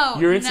time.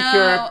 You're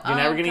insecure. You're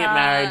never gonna get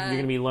married. You're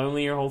gonna be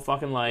lonely your whole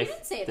fucking life. We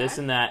didn't say this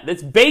that. and that.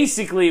 That's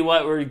basically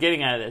what we're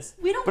getting out of this.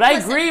 We don't. But I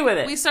agree with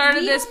it. We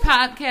started this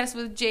podcast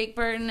with Jake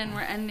Burton, and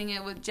we're ending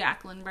it with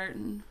Jacqueline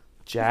Burton.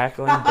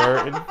 Jacqueline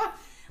Burton.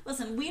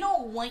 Listen, we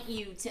don't want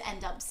you to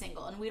end up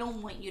single, and we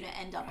don't want you to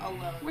end up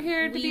alone. We're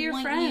here to be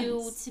your friends. We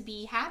want you to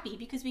be happy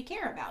because we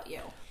care about you.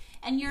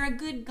 And you're a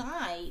good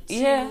guy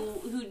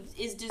who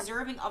is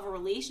deserving of a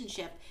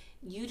relationship.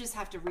 You just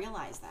have to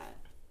realize that.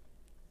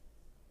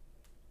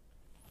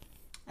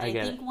 I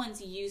think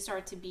once you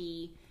start to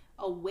be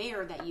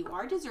aware that you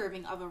are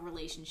deserving of a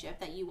relationship,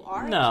 that you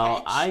are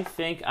I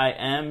think I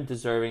am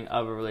deserving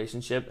of a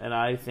relationship, and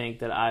I think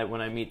that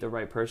when I meet the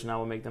right person, I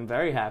will make them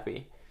very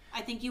happy. I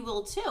think you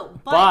will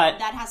too, but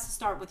that has to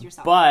start with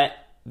yourself. But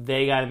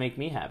they got to make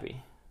me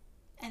happy.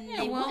 And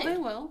they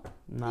will.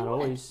 Not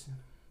always.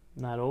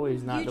 Not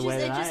always. Not the way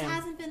that I am.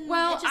 Hasn't been,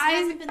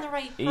 hasn't been the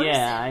right person.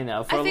 Yeah, I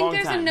know. For a long time. I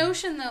think there's a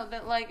notion though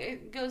that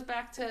it goes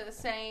back to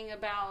saying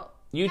about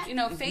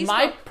Facebook.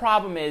 My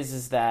problem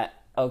is that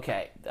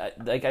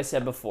like I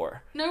said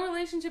before, no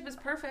relationship is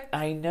perfect.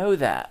 I know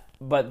that,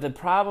 but the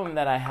problem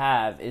that I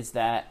have is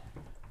that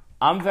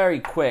I'm very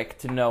quick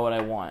to know what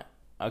I want.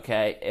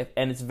 Okay,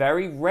 and it's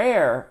very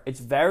rare.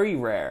 It's very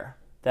rare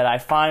that I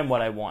find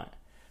what I want.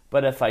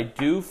 But if I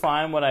do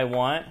find what I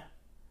want,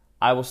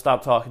 I will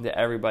stop talking to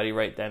everybody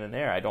right then and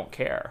there. I don't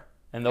care.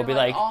 And they'll be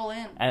like, all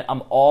in. And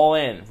I'm all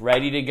in,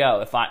 ready to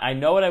go. If I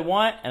know what I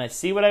want and I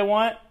see what I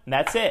want, and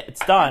that's it.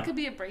 It's done. It could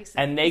be abrasive.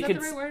 And they could,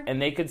 the right word?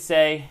 And they could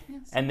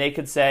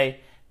say,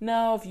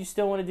 no, if you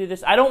still want to do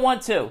this, I don't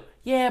want to.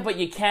 Yeah, but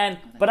you can.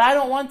 But I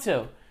don't want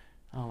to.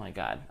 Oh my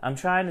God! I'm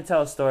trying to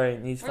tell a story,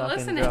 and these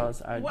fucking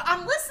girls are. Well,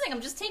 I'm listening.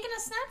 I'm just taking a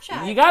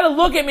Snapchat. You got to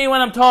look at me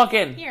when I'm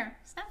talking. Here,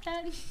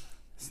 Snapchat.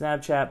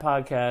 Snapchat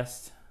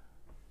podcast.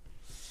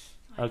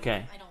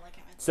 Okay. I don't like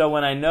it. So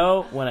when I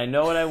know what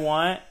I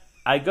want,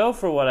 I go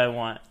for what I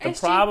want. The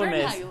problem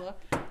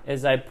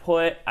is I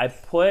put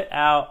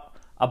out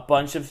a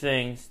bunch of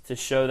things to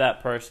show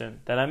that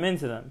person that I'm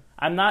into them.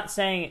 I'm not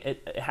saying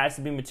it has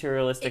to be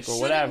materialistic or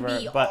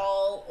whatever, but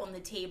all on the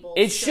table.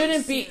 It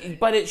shouldn't be,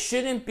 but it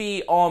shouldn't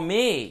be all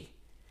me.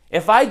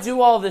 If I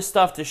do all this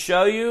stuff to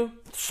show you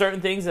certain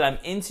things that I'm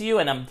into you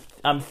and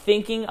I'm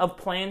thinking of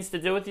plans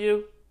to do with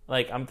you,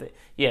 like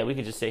we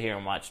could just sit here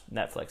and watch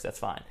Netflix. That's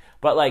fine.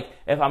 But like,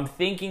 if I'm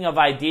thinking of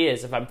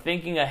ideas, if I'm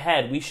thinking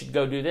ahead, we should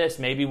go do this.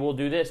 Maybe we'll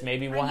do this.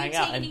 Maybe we'll hang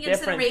out and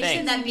different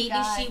things. That maybe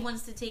she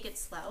wants to take it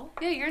slow.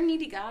 Yeah, you're a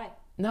needy guy.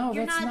 No,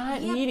 that's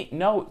not needy.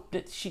 No,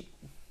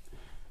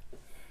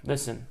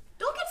 Listen.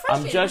 Don't get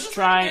frustrated. I'm just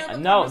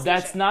trying. No,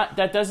 that's not.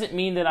 That doesn't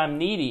mean that I'm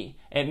needy.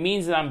 It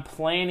means that I'm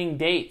planning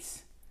dates.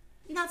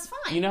 That's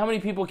fine. You know how many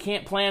people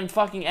can't plan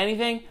fucking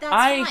anything?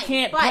 I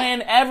can't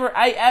plan ever.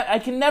 I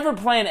can never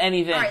plan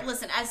anything. All right,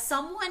 listen. As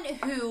someone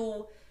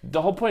who. The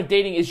whole point of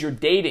dating is you're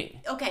dating.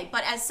 Okay,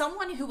 but as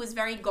someone who was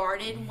very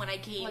guarded when I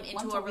came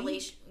into a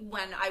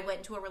when I went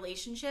into a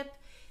relationship,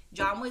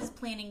 John was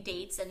planning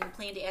dates and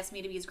planned to ask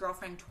me to be his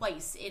girlfriend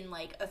twice in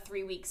like a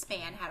 3-week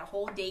span. Had a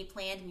whole day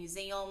planned,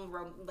 museum,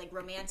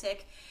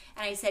 romantic,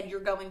 and I said, "You're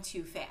going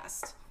too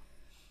fast."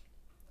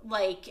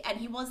 And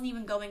he wasn't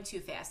even going too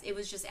fast. It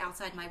was just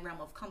outside my realm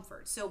of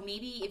comfort. So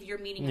maybe if you're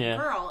meeting a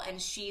girl and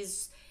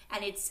it's a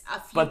few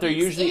weeks But they're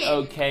usually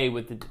okay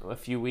with a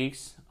few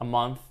weeks, a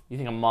month. You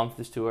think a month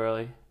is too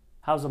early?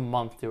 How's a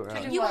month too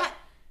early?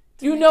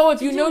 If you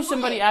know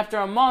somebody after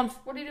a month.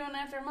 What are you doing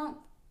after a month?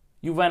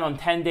 You went on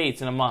 10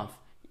 dates in a month.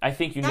 I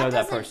think you know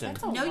that person.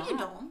 No, you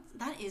don't.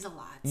 That is a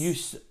lot.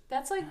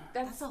 That's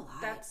a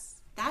lot.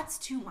 That's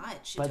too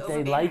much. But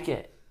they like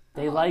it.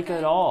 They like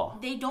it all.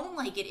 They don't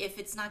like it if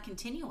it's not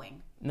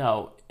continuing.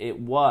 No, it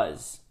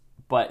was.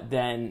 But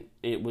then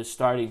it was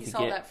starting to get...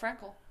 You saw that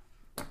freckle.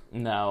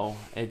 No,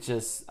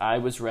 I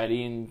was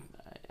ready, and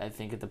I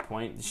think at the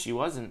point she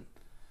wasn't.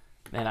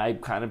 And I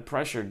kind of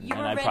pressured, and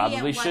I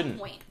probably shouldn't.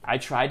 Point. I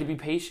tried to be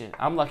patient.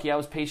 I'm lucky I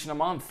was patient a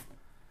month.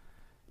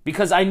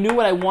 Because I knew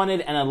what I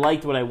wanted, and I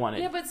liked what I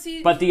wanted.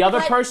 Yeah, but the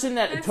other person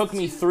that it took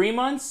me 3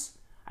 months...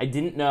 I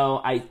didn't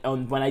know.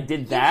 When I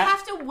did that, you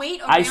have to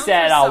wait. I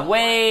said, "I'll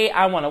wait.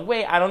 I want to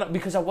wait." I don't know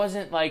because I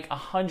wasn't like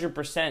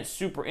 100%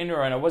 super into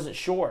her, and I wasn't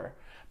sure.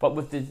 But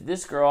with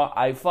this girl,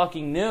 I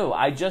fucking knew.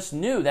 I just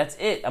knew. That's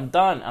it. I'm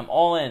done. I'm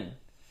all in.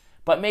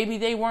 But maybe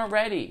they weren't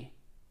ready,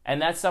 and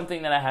that's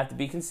something that I have to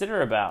be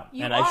considerate about.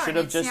 I should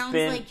have just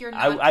been. Like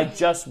I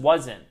just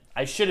wasn't.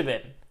 I should have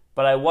been,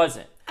 but I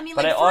wasn't.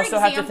 But I also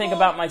have to think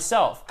about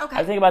myself. Okay.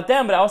 I think about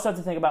them, but I also have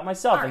to think about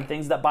myself and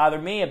things that bother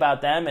me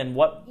about them and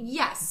what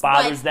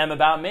bothers them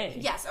about me.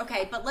 Yes,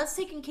 okay. But let's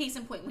take in case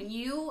in point. When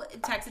you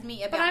texted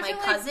me about my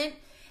cousin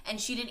and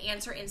she didn't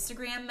answer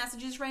Instagram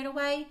messages right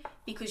away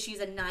because she's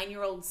a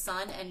 9-year-old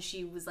son and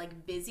she was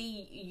like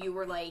busy, you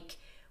were like,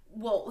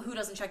 well, who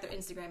doesn't check their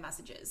Instagram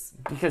messages?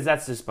 Because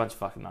that's just a bunch of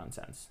fucking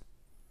nonsense.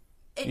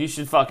 You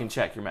should fucking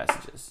check your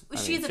messages.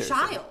 She's a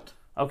child.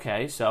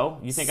 Okay, so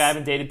you think I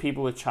haven't dated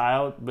people with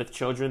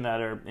children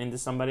that are into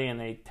somebody and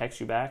they text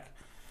you back?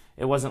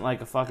 It wasn't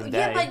like a fucking day.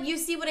 Yeah, but you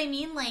see what I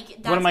mean? Like,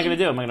 that's what am I going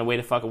to do? Am I going to wait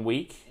a fucking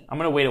week? I'm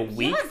going to wait a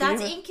week? Yeah,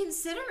 that's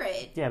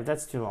inconsiderate. Yeah, but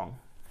that's too long.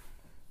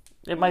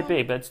 It might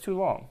be, but it's too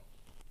long.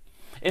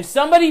 If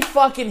somebody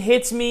fucking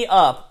hits me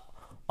up,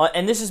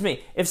 and this is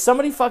me, if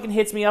somebody fucking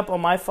hits me up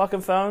on my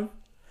fucking phone,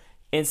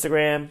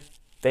 Instagram,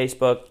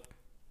 Facebook,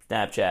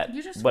 Snapchat,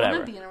 you just whatever.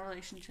 want to be in a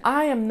relationship.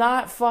 I am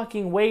not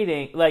fucking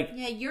waiting. Like,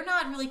 yeah, you're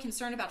not really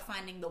concerned about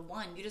finding the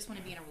one. You just want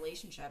to be in a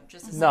relationship.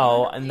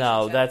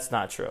 No, that's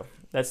not true.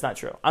 That's not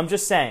true. I'm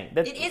just saying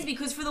that it is,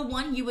 because for the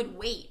one you would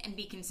wait and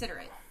be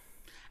considerate.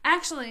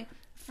 Actually,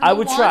 I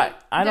would try.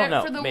 I don't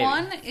know. For the maybe.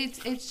 one,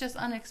 it's just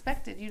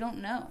unexpected. You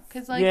don't know,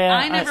 because like Yeah,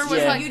 I never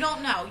was like you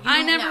don't know.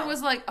 I never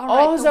was like, all right,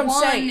 All the I'm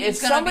one saying,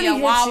 is if going to be a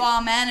somebody hits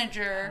Wawa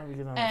manager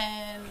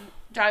and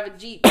drive a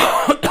Jeep.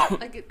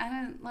 Like I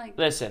don't like.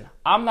 Listen,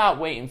 I'm not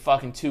waiting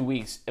fucking 2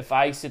 weeks if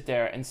I sit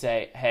there and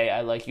say, "Hey,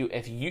 I like you."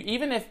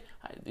 Even if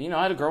I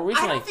had a girl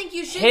recently. I don't think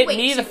you should hit wait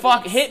me 2 the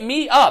fuck, weeks. hit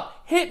me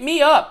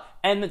up,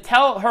 and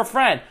tell her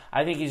friend,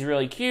 "I think he's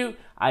really cute.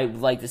 I'd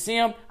like to see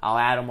him. I'll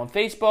add him on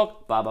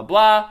Facebook. Blah blah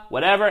blah,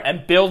 whatever,"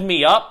 and build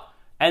me up.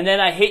 And then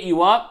I hit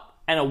you up,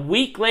 and a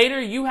week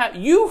later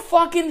you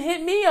fucking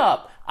hit me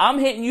up. I'm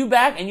hitting you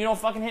back, and you don't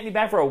fucking hit me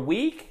back for a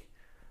week.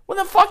 Well,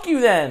 then fuck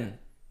you then.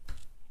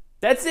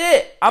 That's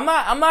it. I'm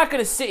not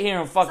gonna sit here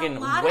and fucking It's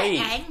a lot wait.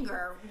 of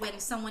anger when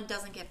someone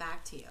doesn't get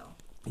back to you.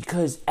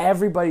 Because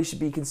everybody should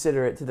be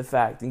considerate to the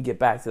fact and get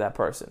back to that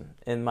person,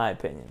 in my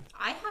opinion.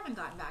 I haven't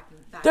gotten back.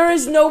 There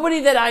is nobody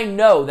that I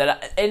know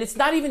and it's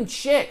not even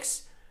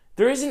chicks.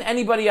 There isn't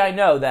anybody I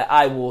know that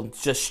I will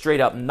just straight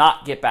up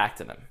not get back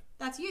to them.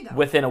 That's you, though.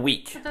 Within a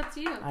week. But that's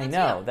you. I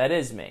know, that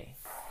is me.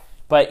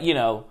 But,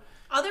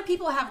 other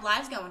people have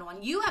lives going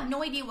on. You have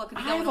no idea what could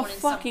be going on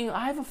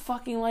I have a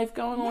fucking life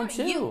going on,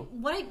 too.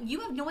 You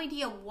have no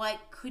idea what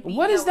could be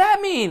What does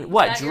that mean?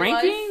 What, that your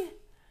life? drinking?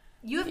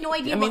 You have no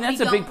idea. I mean, what that's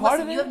could a be big part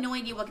of it. You have no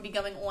idea what could be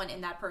going on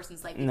in that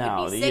person's life. They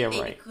No, could be sick. you're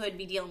They right. could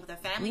be dealing with a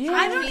family. Yeah.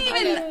 I tragedy.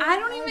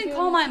 don't even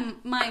call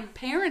my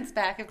parents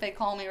back if they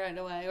call me right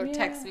away or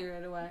text me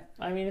right away.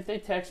 I mean, if they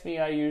text me,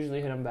 I usually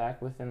hit them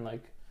back within,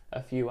 like,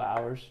 a few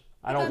hours.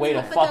 I don't that's wait a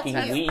you. But fucking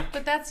that's you. week.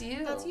 But that's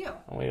you. That's you.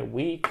 I wait a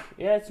week.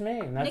 Yeah, it's me.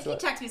 And that's Nikki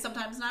texts me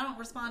sometimes, and I don't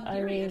respond. I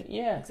Period. mean,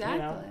 yeah,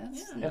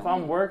 Exactly. if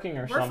I'm working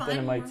or We're something, fine.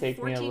 it might We're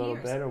take me a 14 little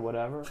years. bit or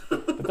whatever.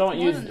 But don't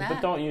More use than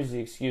that. the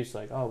excuse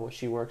like, oh, well,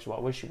 she works.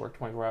 What she work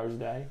 24 hours a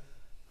day?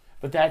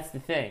 But that's the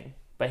thing.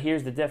 But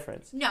here's the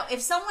difference. No, if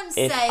someone If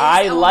says,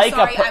 I "Oh, like I'm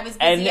sorry, a per- I was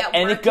busy at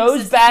and work," it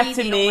goes back to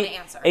consistently, they don't me.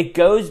 wanna answer. It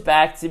goes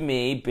back to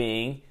me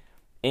being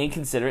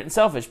inconsiderate and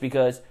selfish,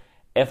 because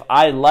if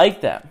I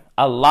like them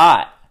a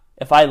lot,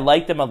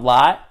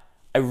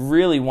 I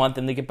really want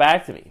them to get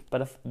back to me.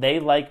 But if they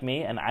like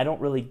me and I don't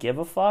really give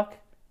a fuck,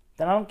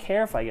 then I don't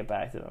care if I get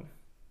back to them.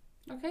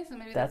 Okay, so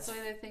maybe that's the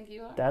way they think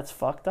you are. That's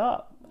fucked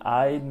up.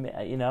 I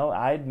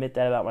admit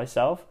that about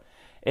myself.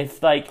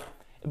 It's like,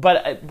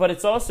 but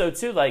it's also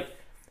too like,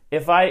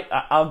 if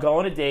I'll go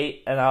on a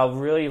date and I'll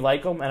really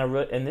like them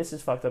and this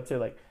is fucked up too.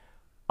 Like,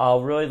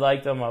 I'll really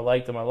like them. I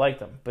like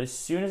them. But as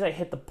soon as I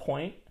hit the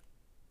point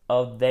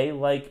of they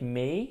like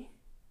me,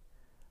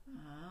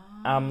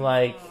 I'm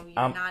like, you're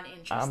not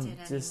interested I'm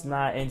just anymore.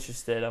 not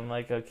interested. I'm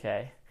like,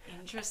 okay.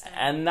 Interesting.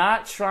 And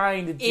not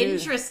trying to do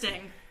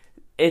Interesting.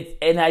 it,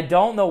 and I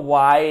don't know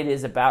why it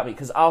is about me,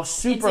 because I'll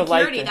super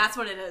like Insecurity, it. that's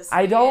what it is.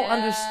 I don't Yeah.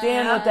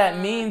 understand what that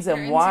means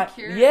and You're why.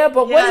 insecure. Yeah,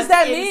 but what Yes, does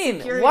that mean?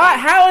 insecurity. Why?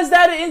 How is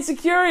that an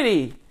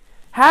insecurity?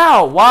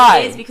 How? Why?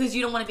 It is because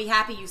you don't want to be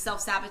happy. You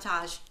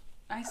self-sabotage.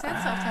 I said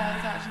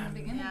self-sabotage in the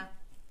beginning. Yeah.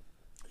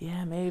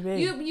 Yeah,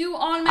 maybe. You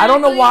automatically. I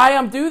don't know why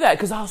I'm do that,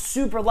 because I'll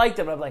super like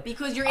them. I'm like,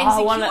 Because you're oh,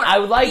 insecure. I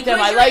like them.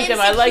 Because I you're like them.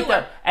 I like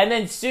insecure. them. And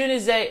then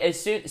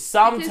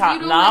sometimes,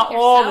 don't not like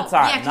all the yourself.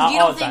 time, Yeah, because not you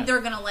all don't the think time.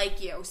 they're gonna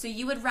like you, so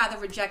you would rather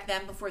reject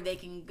them before they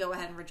can go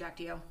ahead and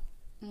reject you.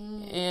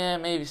 Yeah,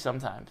 maybe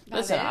sometimes. That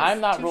Listen, is. I'm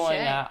not Touche.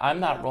 ruling out.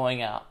 I'm not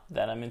ruling out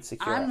that I'm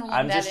insecure. I'm ruling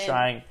I'm that just in.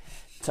 trying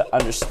to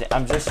understand.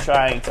 I'm just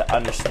trying to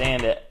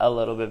understand it a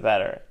little bit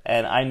better,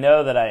 and I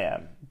know that I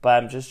am.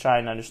 But I'm just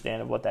trying to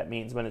understand what that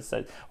means when it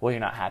says, well,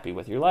 you're not happy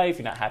with your life,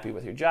 you're not happy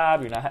with your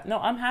job, you're not. No,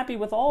 I'm happy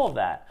with all of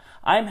that.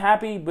 I'm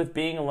happy with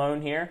being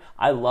alone here.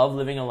 I love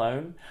living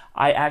alone.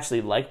 I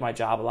actually like my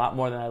job a lot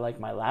more than I like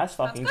my last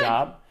fucking good.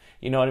 job.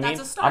 You know what I mean?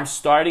 That's a start. I'm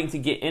starting to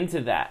get into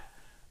that.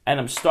 And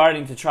I'm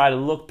starting to try to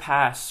look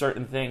past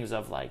certain things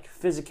of like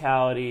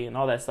physicality and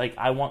all that. It's like,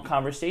 I want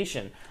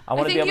conversation. I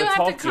want to be think able to you have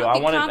talk to to you. be I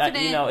want to,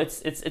 confident. you know,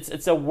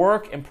 it's a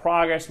work in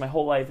progress. My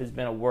whole life has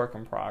been a work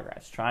in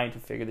progress, trying to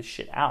figure this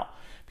shit out,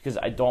 because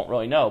I don't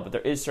really know. But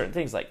there is certain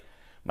things, like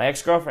my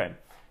ex-girlfriend.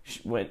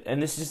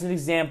 And this is just an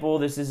example.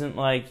 This isn't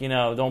like,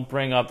 don't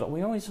bring up that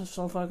we always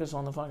so focus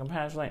on the fucking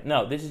past.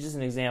 No, this is just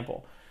an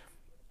example.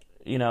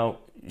 you know,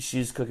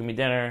 she's cooking me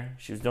dinner,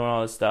 she was doing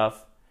all this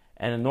stuff,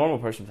 and a normal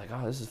person was like,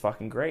 oh, this is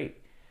fucking great.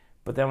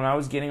 But then when I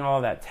was getting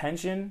all that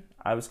tension,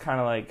 I was kind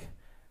of like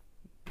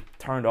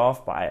turned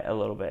off by it a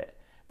little bit.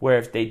 Where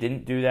if they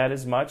didn't do that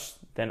as much,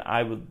 then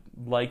I would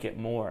like it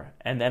more.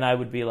 And then I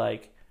would be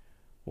like,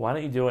 why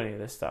don't you do any of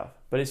this stuff?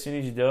 But as soon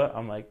as you do it,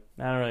 I'm like,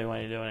 I don't really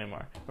want you to do it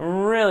anymore.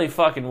 Really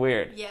fucking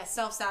weird. Yeah,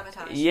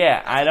 self-sabotage. Yeah,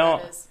 That's I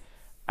don't. It is.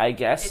 I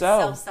guess It's so.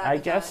 self-sabotage.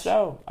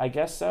 I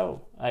guess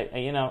so.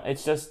 You know,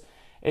 it's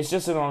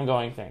just an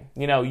ongoing thing.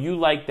 You know, you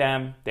like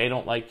them, they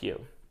don't like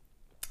you.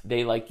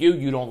 They like you,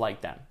 you don't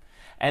like them.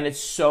 And it's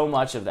so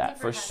much of that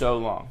for so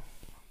long.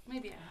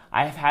 Maybe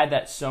I've had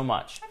that so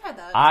much. I've had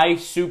that. I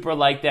super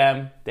like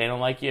them, they don't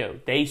like you.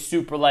 They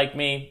super like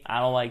me, I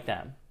don't like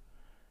them.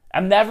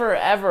 I'm never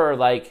ever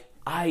like,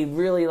 I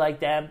really like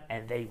them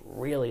and they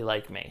really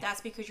like me.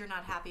 That's because you're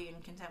not happy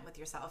and content with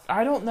yourself.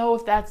 I don't know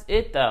if that's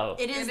it though.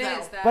 It is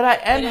though. But I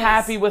am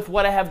happy with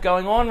what I have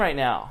going on right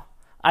now.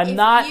 I'm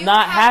not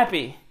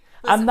happy.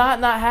 Listen,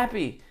 I'm not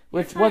happy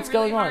with what's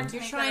going on.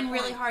 You're trying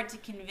really hard to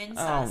convince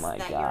Oh us my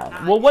that God. you're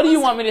not. Well, what do you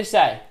want me to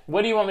say?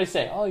 What do you want me to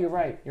say? Oh, you're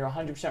right. You're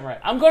 100% right.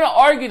 I'm going to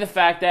argue the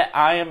fact that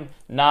I am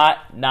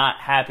not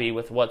happy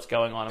with what's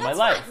going on in my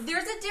life. Fine.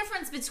 There's a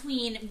difference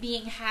between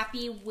being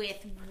happy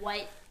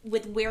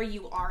with where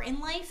you are in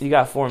life. You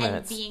got 4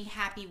 minutes. And being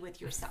happy with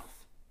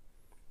yourself.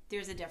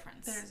 There's a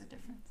difference. There's a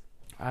difference.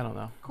 I don't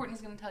know.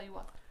 Courtney's going to tell you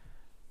what.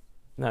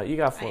 No, you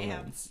got 4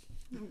 minutes.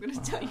 I'm going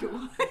to tell you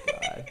why.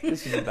 God,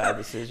 this is a bad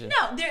decision.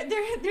 No,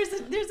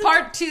 there's a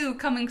Part 2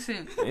 coming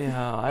soon.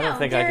 Yeah, I don't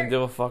think I can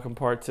do a fucking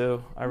part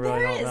 2. I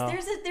really don't know.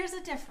 There's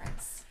a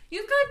difference.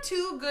 You've got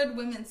 2 good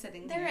women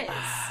sitting There here. is.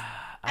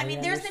 I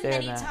mean, there's been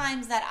many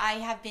times that I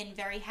have been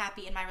very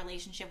happy in my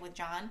relationship with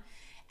John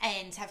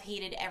and have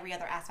hated every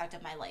other aspect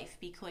of my life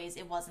because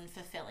it wasn't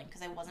fulfilling,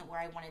 because I wasn't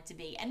where I wanted to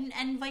be,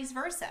 and vice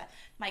versa.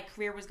 My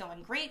career was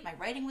going great, my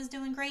writing was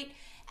doing great,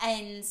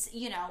 and,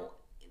 you know,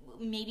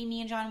 maybe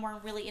me and John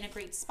weren't really in a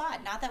great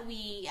spot. Not that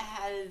we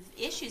have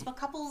issues, but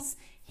couples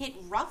hit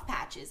rough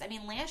patches. I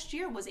mean, last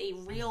year was a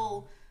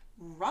real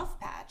rough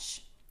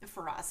patch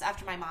for us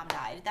after my mom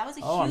died. That was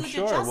a huge I'm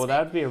sure. adjustment. Well,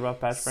 that would be a rough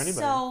patch for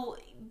anybody. So,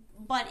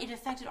 but it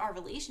affected our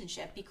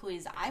relationship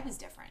because I was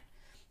different.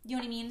 You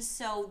know what I mean?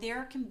 So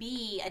there can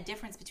be a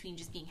difference between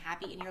just being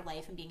happy in your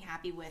life and being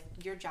happy with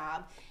your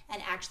job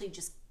and actually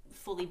just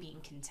fully being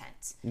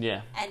content.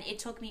 Yeah. And it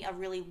took me a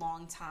really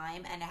long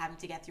time and having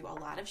to get through a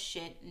lot of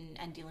shit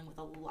and dealing with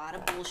a lot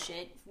of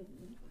bullshit,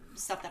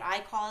 stuff that I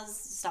caused,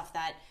 stuff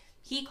that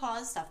he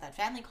caused, stuff that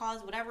family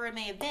caused, whatever it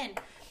may have been,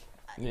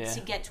 to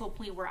get to a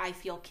point where I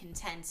feel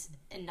content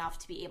enough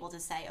to be able to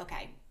say,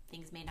 okay,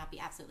 things may not be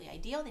absolutely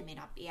ideal, they may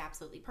not be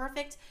absolutely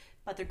perfect,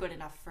 but they're good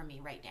enough for me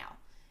right now.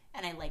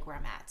 And I like where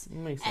I'm at.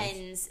 Makes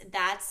sense. And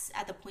that's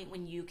at the point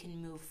when you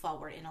can move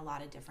forward in a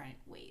lot of different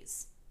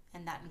ways.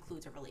 And that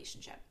includes a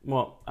relationship.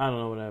 Well, I don't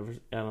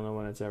know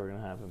when it's ever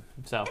gonna happen.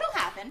 So it'll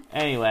happen.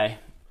 Anyway,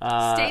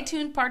 stay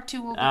tuned. Part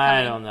 2 will be coming.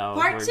 I don't know.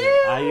 Part 2.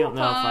 I don't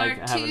know if I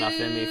have enough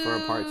in me for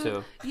a part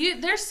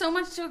 2. There's so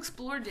much to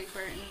explore, Jake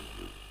Burton.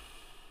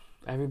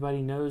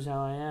 Everybody knows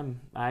how I am.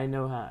 I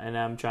know how, and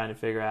I'm trying to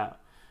figure out.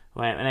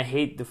 And I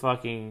hate the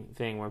fucking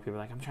thing where people are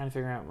like, I'm trying to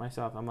figure out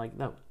myself. I'm like,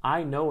 no,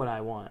 I know what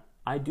I want.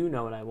 I do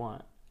know what I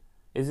want.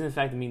 Isn't the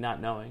fact of me not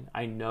knowing.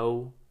 I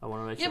know I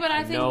want to make sure. Yeah, but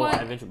I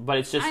think but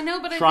it's just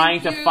I trying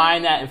to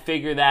find that and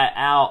figure that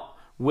out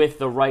with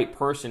the right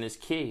person is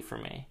key for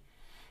me.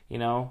 You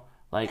know,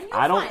 like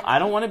I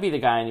don't want to be the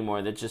guy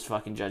anymore that just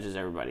fucking judges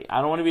everybody.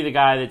 I don't want to be the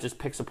guy that just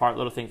picks apart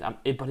little things.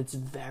 But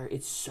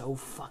it's so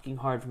fucking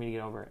hard for me to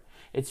get over it.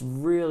 It's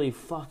really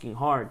fucking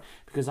hard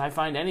because I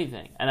find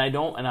anything and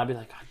I'll be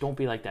like, oh, don't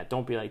be like that,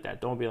 don't be like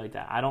that, don't be like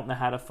that. I don't know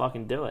how to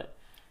fucking do it.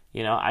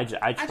 You know, I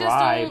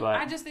try, but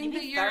I just think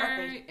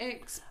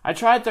that I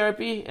tried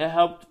therapy. It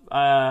helped.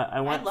 I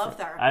love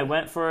therapy. I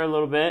went for a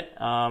little bit.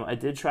 I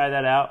did try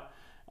that out.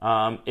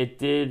 It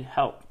did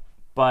help,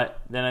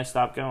 but then I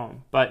stopped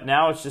going. But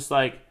now it's just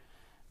like,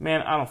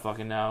 man, I don't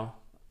fucking know.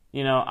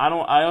 You know,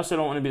 I also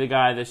don't want to be the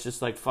guy that's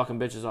just like fucking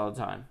bitches all the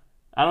time.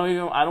 I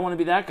don't want to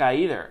be that guy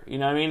either. You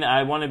know what I mean?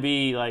 I want to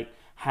be like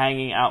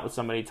hanging out with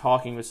somebody,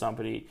 talking with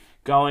somebody,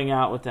 going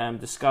out with them,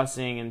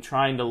 discussing and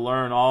trying to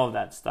learn all of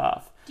that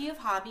stuff. Do you have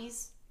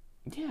hobbies?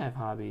 Yeah, I have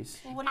hobbies.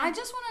 Well, I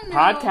just want to know.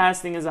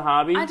 Podcasting is a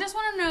hobby. I just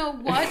want to know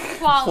what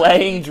quality.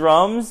 Playing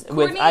drums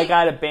Courtney, I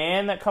got a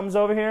band that comes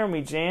over here and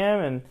we jam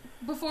and.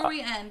 Before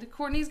we end,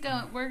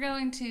 we're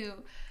going to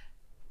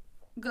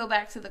go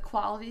back to the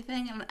quality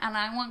thing, and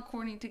I want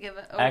Courtney to give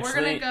it. Actually,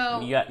 we're gonna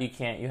go. You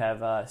can't. You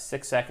have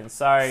 6 seconds.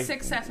 Sorry.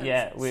 6 seconds.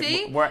 Yeah,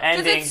 See? we're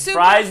ending. It's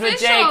Fries with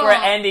Jake. We're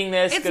ending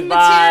this. It's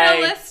Goodbye.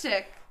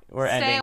 materialistic. We're ending.